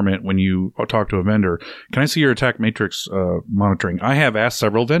requirement when you talk to a vendor. Can I see your attack matrix monitoring? I have asked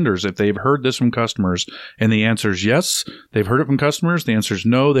several vendors if they've heard this from customers, and the answer is yes. They've heard it from customers. The answer is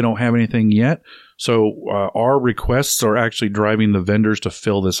no, they don't have anything yet. So our requests are actually driving the vendors to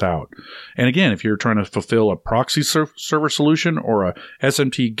fill this out. And again, if you're trying to fulfill a proxy server solution or a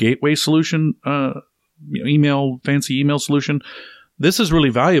SMT gateway solution, fancy email solution, this is really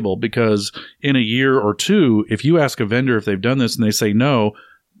valuable because in a year or two, if you ask a vendor if they've done this and they say no,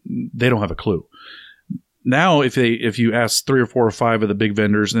 they don't have a clue. Now, if you ask 3 or 4 or 5 of the big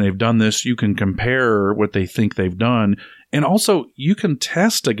vendors and they've done this, you can compare what they think they've done. And also, you can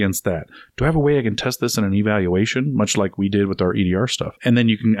test against that. Do I have a way I can test this in an evaluation, much like we did with our EDR stuff? And then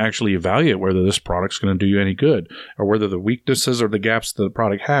you can actually evaluate whether this product's going to do you any good or whether the weaknesses or the gaps that the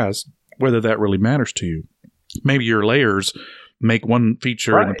product has, whether that really matters to you. Maybe your layers make one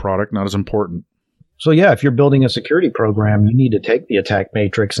feature in the product not as important. So yeah, if you're building a security program, you need to take the attack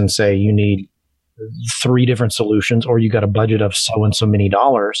matrix and say you need 3 different solutions, or you got a budget of so and so many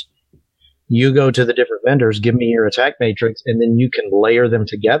dollars. You go to the different vendors, give me your attack matrix, and then you can layer them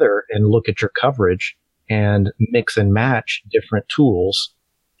together and look at your coverage and mix and match different tools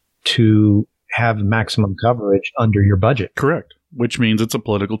to have maximum coverage under your budget. Correct. Which means it's a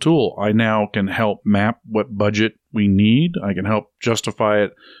political tool. I now can help map what budget we need. I can help justify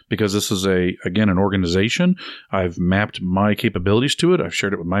it because this is an organization. I've mapped my capabilities to it. I've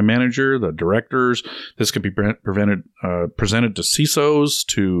shared it with my manager, the directors. This could be presented to CISOs,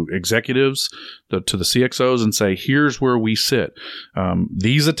 to executives, to the CXOs, and say, here's where we sit.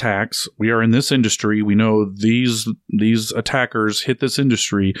 These attacks, we are in this industry. We know these attackers hit this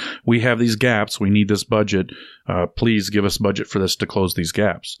industry. We have these gaps. We need this budget. Please give us budget for this to close these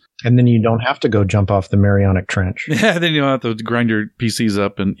gaps. And then you don't have to go jump off the Marianic Trench. Yeah, then you don't have to grind your PCs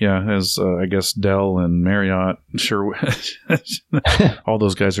up. And as I guess Dell and Marriott, sure, all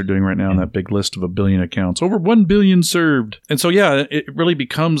those guys are doing right now on that big list of 1 billion accounts. Over 1 billion served. And so, yeah, it really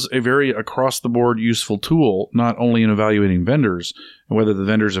becomes a very across-the-board useful tool, not only in evaluating vendors, and whether the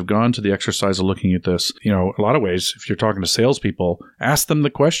vendors have gone to the exercise of looking at this. A lot of ways, if you're talking to salespeople, ask them the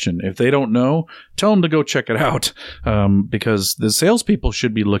question. If they don't know, tell them to go check it out, because the salespeople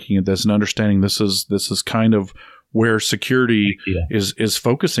should be looking at this and understanding this is kind of where security is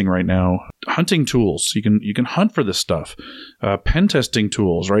focusing right now. Hunting tools, you can hunt for this stuff. Pen testing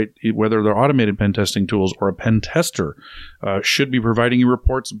tools, right? Whether they're automated pen testing tools or a pen tester should be providing you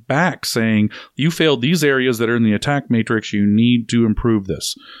reports back saying you failed these areas that are in the attack matrix. You need to improve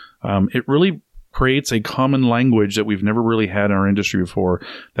this. It really creates a common language that we've never really had in our industry before.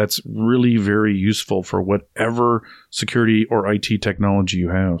 That's really very useful for whatever security or IT technology you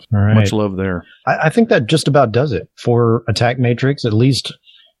have. All right. Much love there. I think that just about does it for Attack Matrix, at least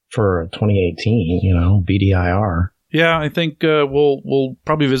for 2018, BDIR. Yeah, I think we'll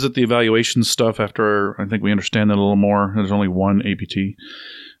probably visit the evaluation stuff after I think we understand that a little more. There's only one APT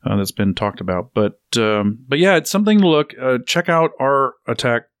that's been talked about. But yeah, it's something to look. Check out our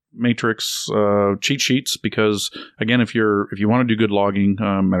Attack Matrix cheat sheets, because again, if you want to do good logging,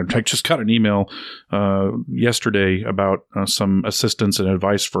 I just got an email yesterday about some assistance and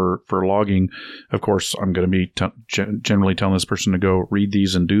advice for logging. Of course, I'm going to be generally telling this person to go read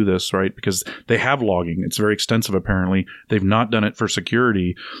these and do this, right? Because they have logging. It's very extensive. Apparently, they've not done it for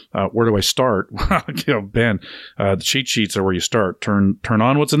security. Where do I start? Ben, the cheat sheets are where you start. Turn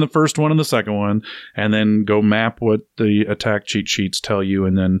on what's in the first one and the second one, and then go map what the attack cheat sheets tell you,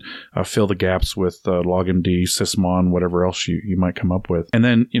 and then fill the gaps with LogMD, Sysmon, whatever else you might come up with. And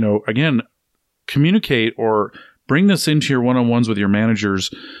then, again, communicate or bring this into your one-on-ones with your managers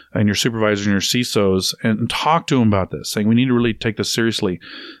and your supervisors and your CISOs and talk to them about this, saying we need to really take this seriously.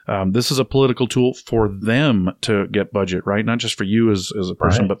 This is a political tool for them to get budget, right? Not just for you as a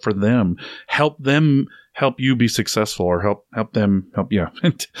person, but for them. Help you be successful, or help them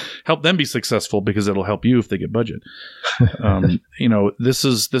be successful, because it'll help you if they get budget. This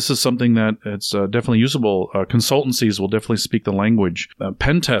is something that it's definitely usable. Consultancies will definitely speak the language.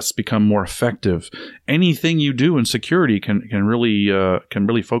 Pen tests become more effective. Anything you do in security can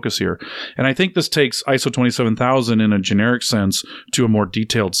really focus here. And I think this takes ISO 27000 in a generic sense to a more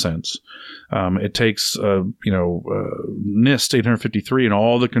detailed sense. It takes NIST 853 and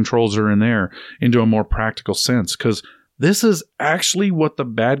all the controls that are in there into a more practical sense, because this is actually what the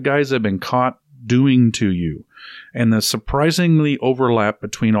bad guys have been caught doing to you. And the surprisingly overlap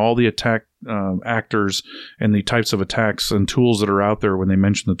between all the attack actors and the types of attacks and tools that are out there when they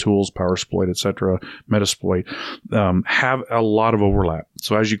mention the tools, PowerSploit, etc., Metasploit, have a lot of overlap.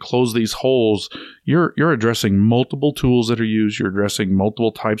 So as you close these holes, you're addressing multiple tools that are used. You're addressing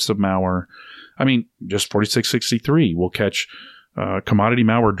multiple types of malware. I mean, just 4663 will catch commodity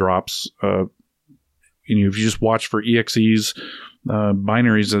malware drops. If you just watch for EXEs,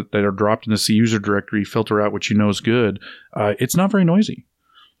 binaries that are dropped in the C user directory, filter out what you know is good. It's not very noisy,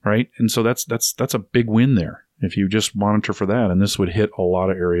 right? And so that's a big win there if you just monitor for that. And this would hit a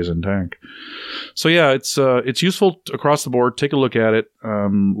lot of areas in TANK. So yeah, it's useful across the board. Take a look at it.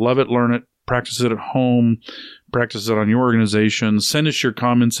 Love it, learn it, practice it at home, practice it on your organization. Send us your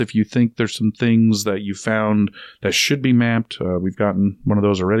comments if you think there's some things that you found that should be mapped. We've gotten one of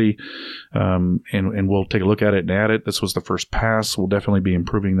those already, and we'll take a look at it and add it. This was the first pass. We'll definitely be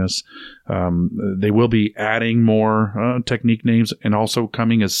improving this. They will be adding more technique names and also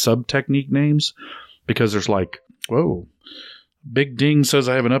coming as sub-technique names, because there's whoa, Big Ding says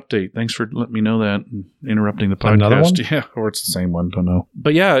I have an update. Thanks for letting me know that. Interrupting the podcast. Another one? Yeah, or it's the same one. Don't know.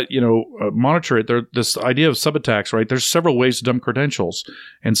 But yeah, monitor it. This idea of sub-attacks, right? There's several ways to dump credentials.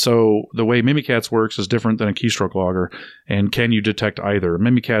 And so the way Mimikatz works is different than a keystroke logger. And can you detect either?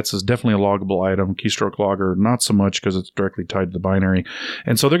 Mimikatz is definitely a loggable item. Keystroke logger, not so much because it's directly tied to the binary.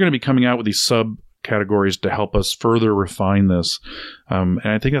 And so they're going to be coming out with these categories to help us further refine this. And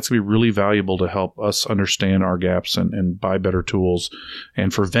I think that's going to be really valuable to help us understand our gaps and buy better tools,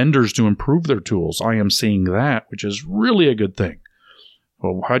 and for vendors to improve their tools. I am seeing that, which is really a good thing.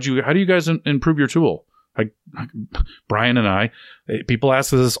 Well, how do you guys improve your tool? Like Brian and I, people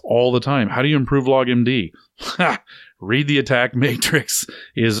ask us this all the time. How do you improve LogMD? Read the attack matrix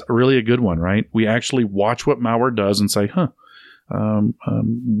is really a good one, right? We actually watch what malware does and say,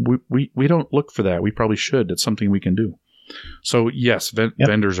 we don't look for that. We probably should. It's something we can do. So yes,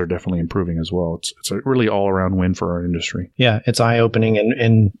 vendors are definitely improving as well. It's a really all around win for our industry. Yeah, it's eye opening,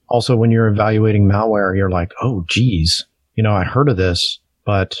 and also when you're evaluating malware, you're like, oh, geez, I heard of this,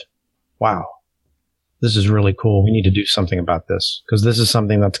 but wow, this is really cool. We need to do something about this, because this is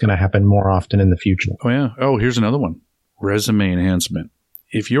something that's going to happen more often in the future. Oh yeah. Oh, here's another one: resume enhancement.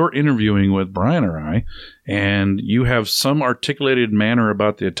 If you're interviewing with Brian or I, and you have some articulated manner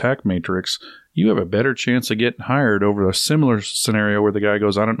about the attack matrix, you have a better chance of getting hired over a similar scenario where the guy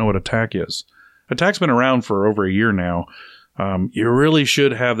goes, I don't know what attack is. Attack's been around for over a year now. You really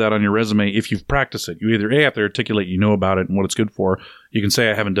should have that on your resume if you've practiced it. You either have to articulate you know about it and what it's good for. You can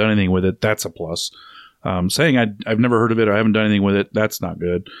say I haven't done anything with it. That's a plus. Saying I've never heard of it or I haven't done anything with it, that's not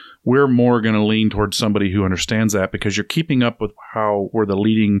good. We're more going to lean towards somebody who understands that, because you're keeping up with where the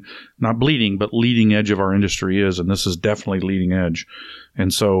leading edge of our industry is, and this is definitely leading edge.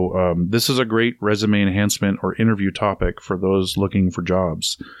 And so this is a great resume enhancement or interview topic for those looking for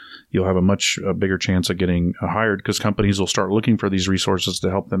jobs. You'll have a much bigger chance of getting hired, because companies will start looking for these resources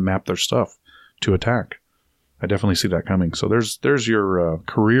to help them map their stuff to attack. I definitely see that coming. So there's your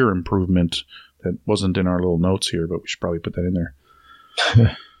career improvement that wasn't in our little notes here, but we should probably put that in there.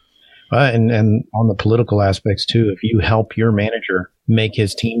 And on the political aspects too, if you help your manager make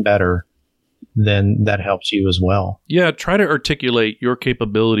his team better, then that helps you as well. Yeah, try to articulate your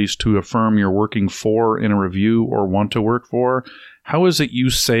capabilities to a firm you're working for in a review or want to work for. How is it you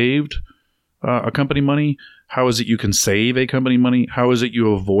saved a company money? How is it you can save a company money? How is it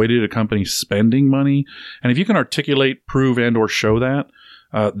you avoided a company spending money? And if you can articulate, prove, and or show that,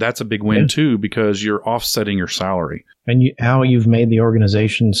 that's a big win too, because you're offsetting your salary. And how you've made the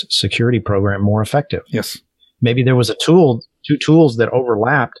organization's security program more effective. Yes. Maybe there was two tools that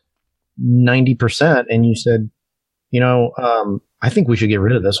overlapped 90%, and you said, I think we should get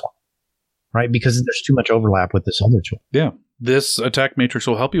rid of this one, right? Because there's too much overlap with this other tool. Yeah. This attack matrix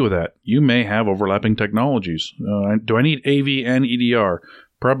will help you with that. You may have overlapping technologies. Do I need AV and EDR?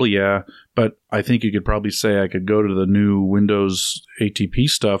 Probably, yeah. But I think you could probably say I could go to the new Windows ATP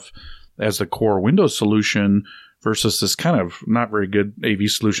stuff as the core Windows solution versus this kind of not very good AV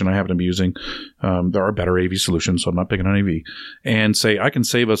solution I happen to be using. There are better AV solutions, so I'm not picking on AV. And say, I can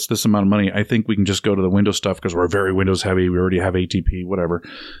save us this amount of money. I think we can just go to the Windows stuff because we're very Windows heavy. We already have ATP, whatever.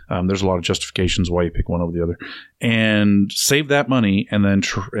 There's a lot of justifications why you pick one over the other. And save that money and then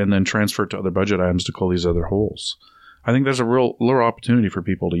transfer it to other budget items to fill these other holes. I think there's a real opportunity for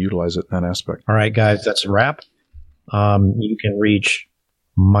people to utilize it in that aspect. All right, guys, that's a wrap. You can reach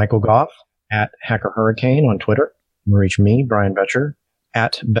Michael Goff at Hacker Hurricane on Twitter. You can reach me, Brian Betcher,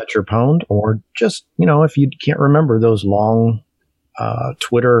 at BetcherPwned, or just, if you can't remember those long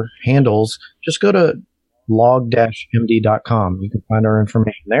Twitter handles, just go to log-md.com. You can find our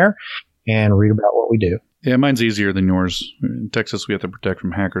information there and read about what we do. Yeah, mine's easier than yours. In Texas, we have to protect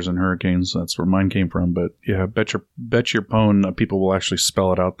from hackers and hurricanes. That's where mine came from. But yeah, bet your pwn, people will actually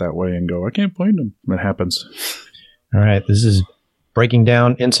spell it out that way and go, I can't find them. That happens. All right. This is Breaking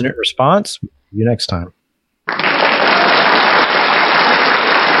Down Incident Response. See you next time.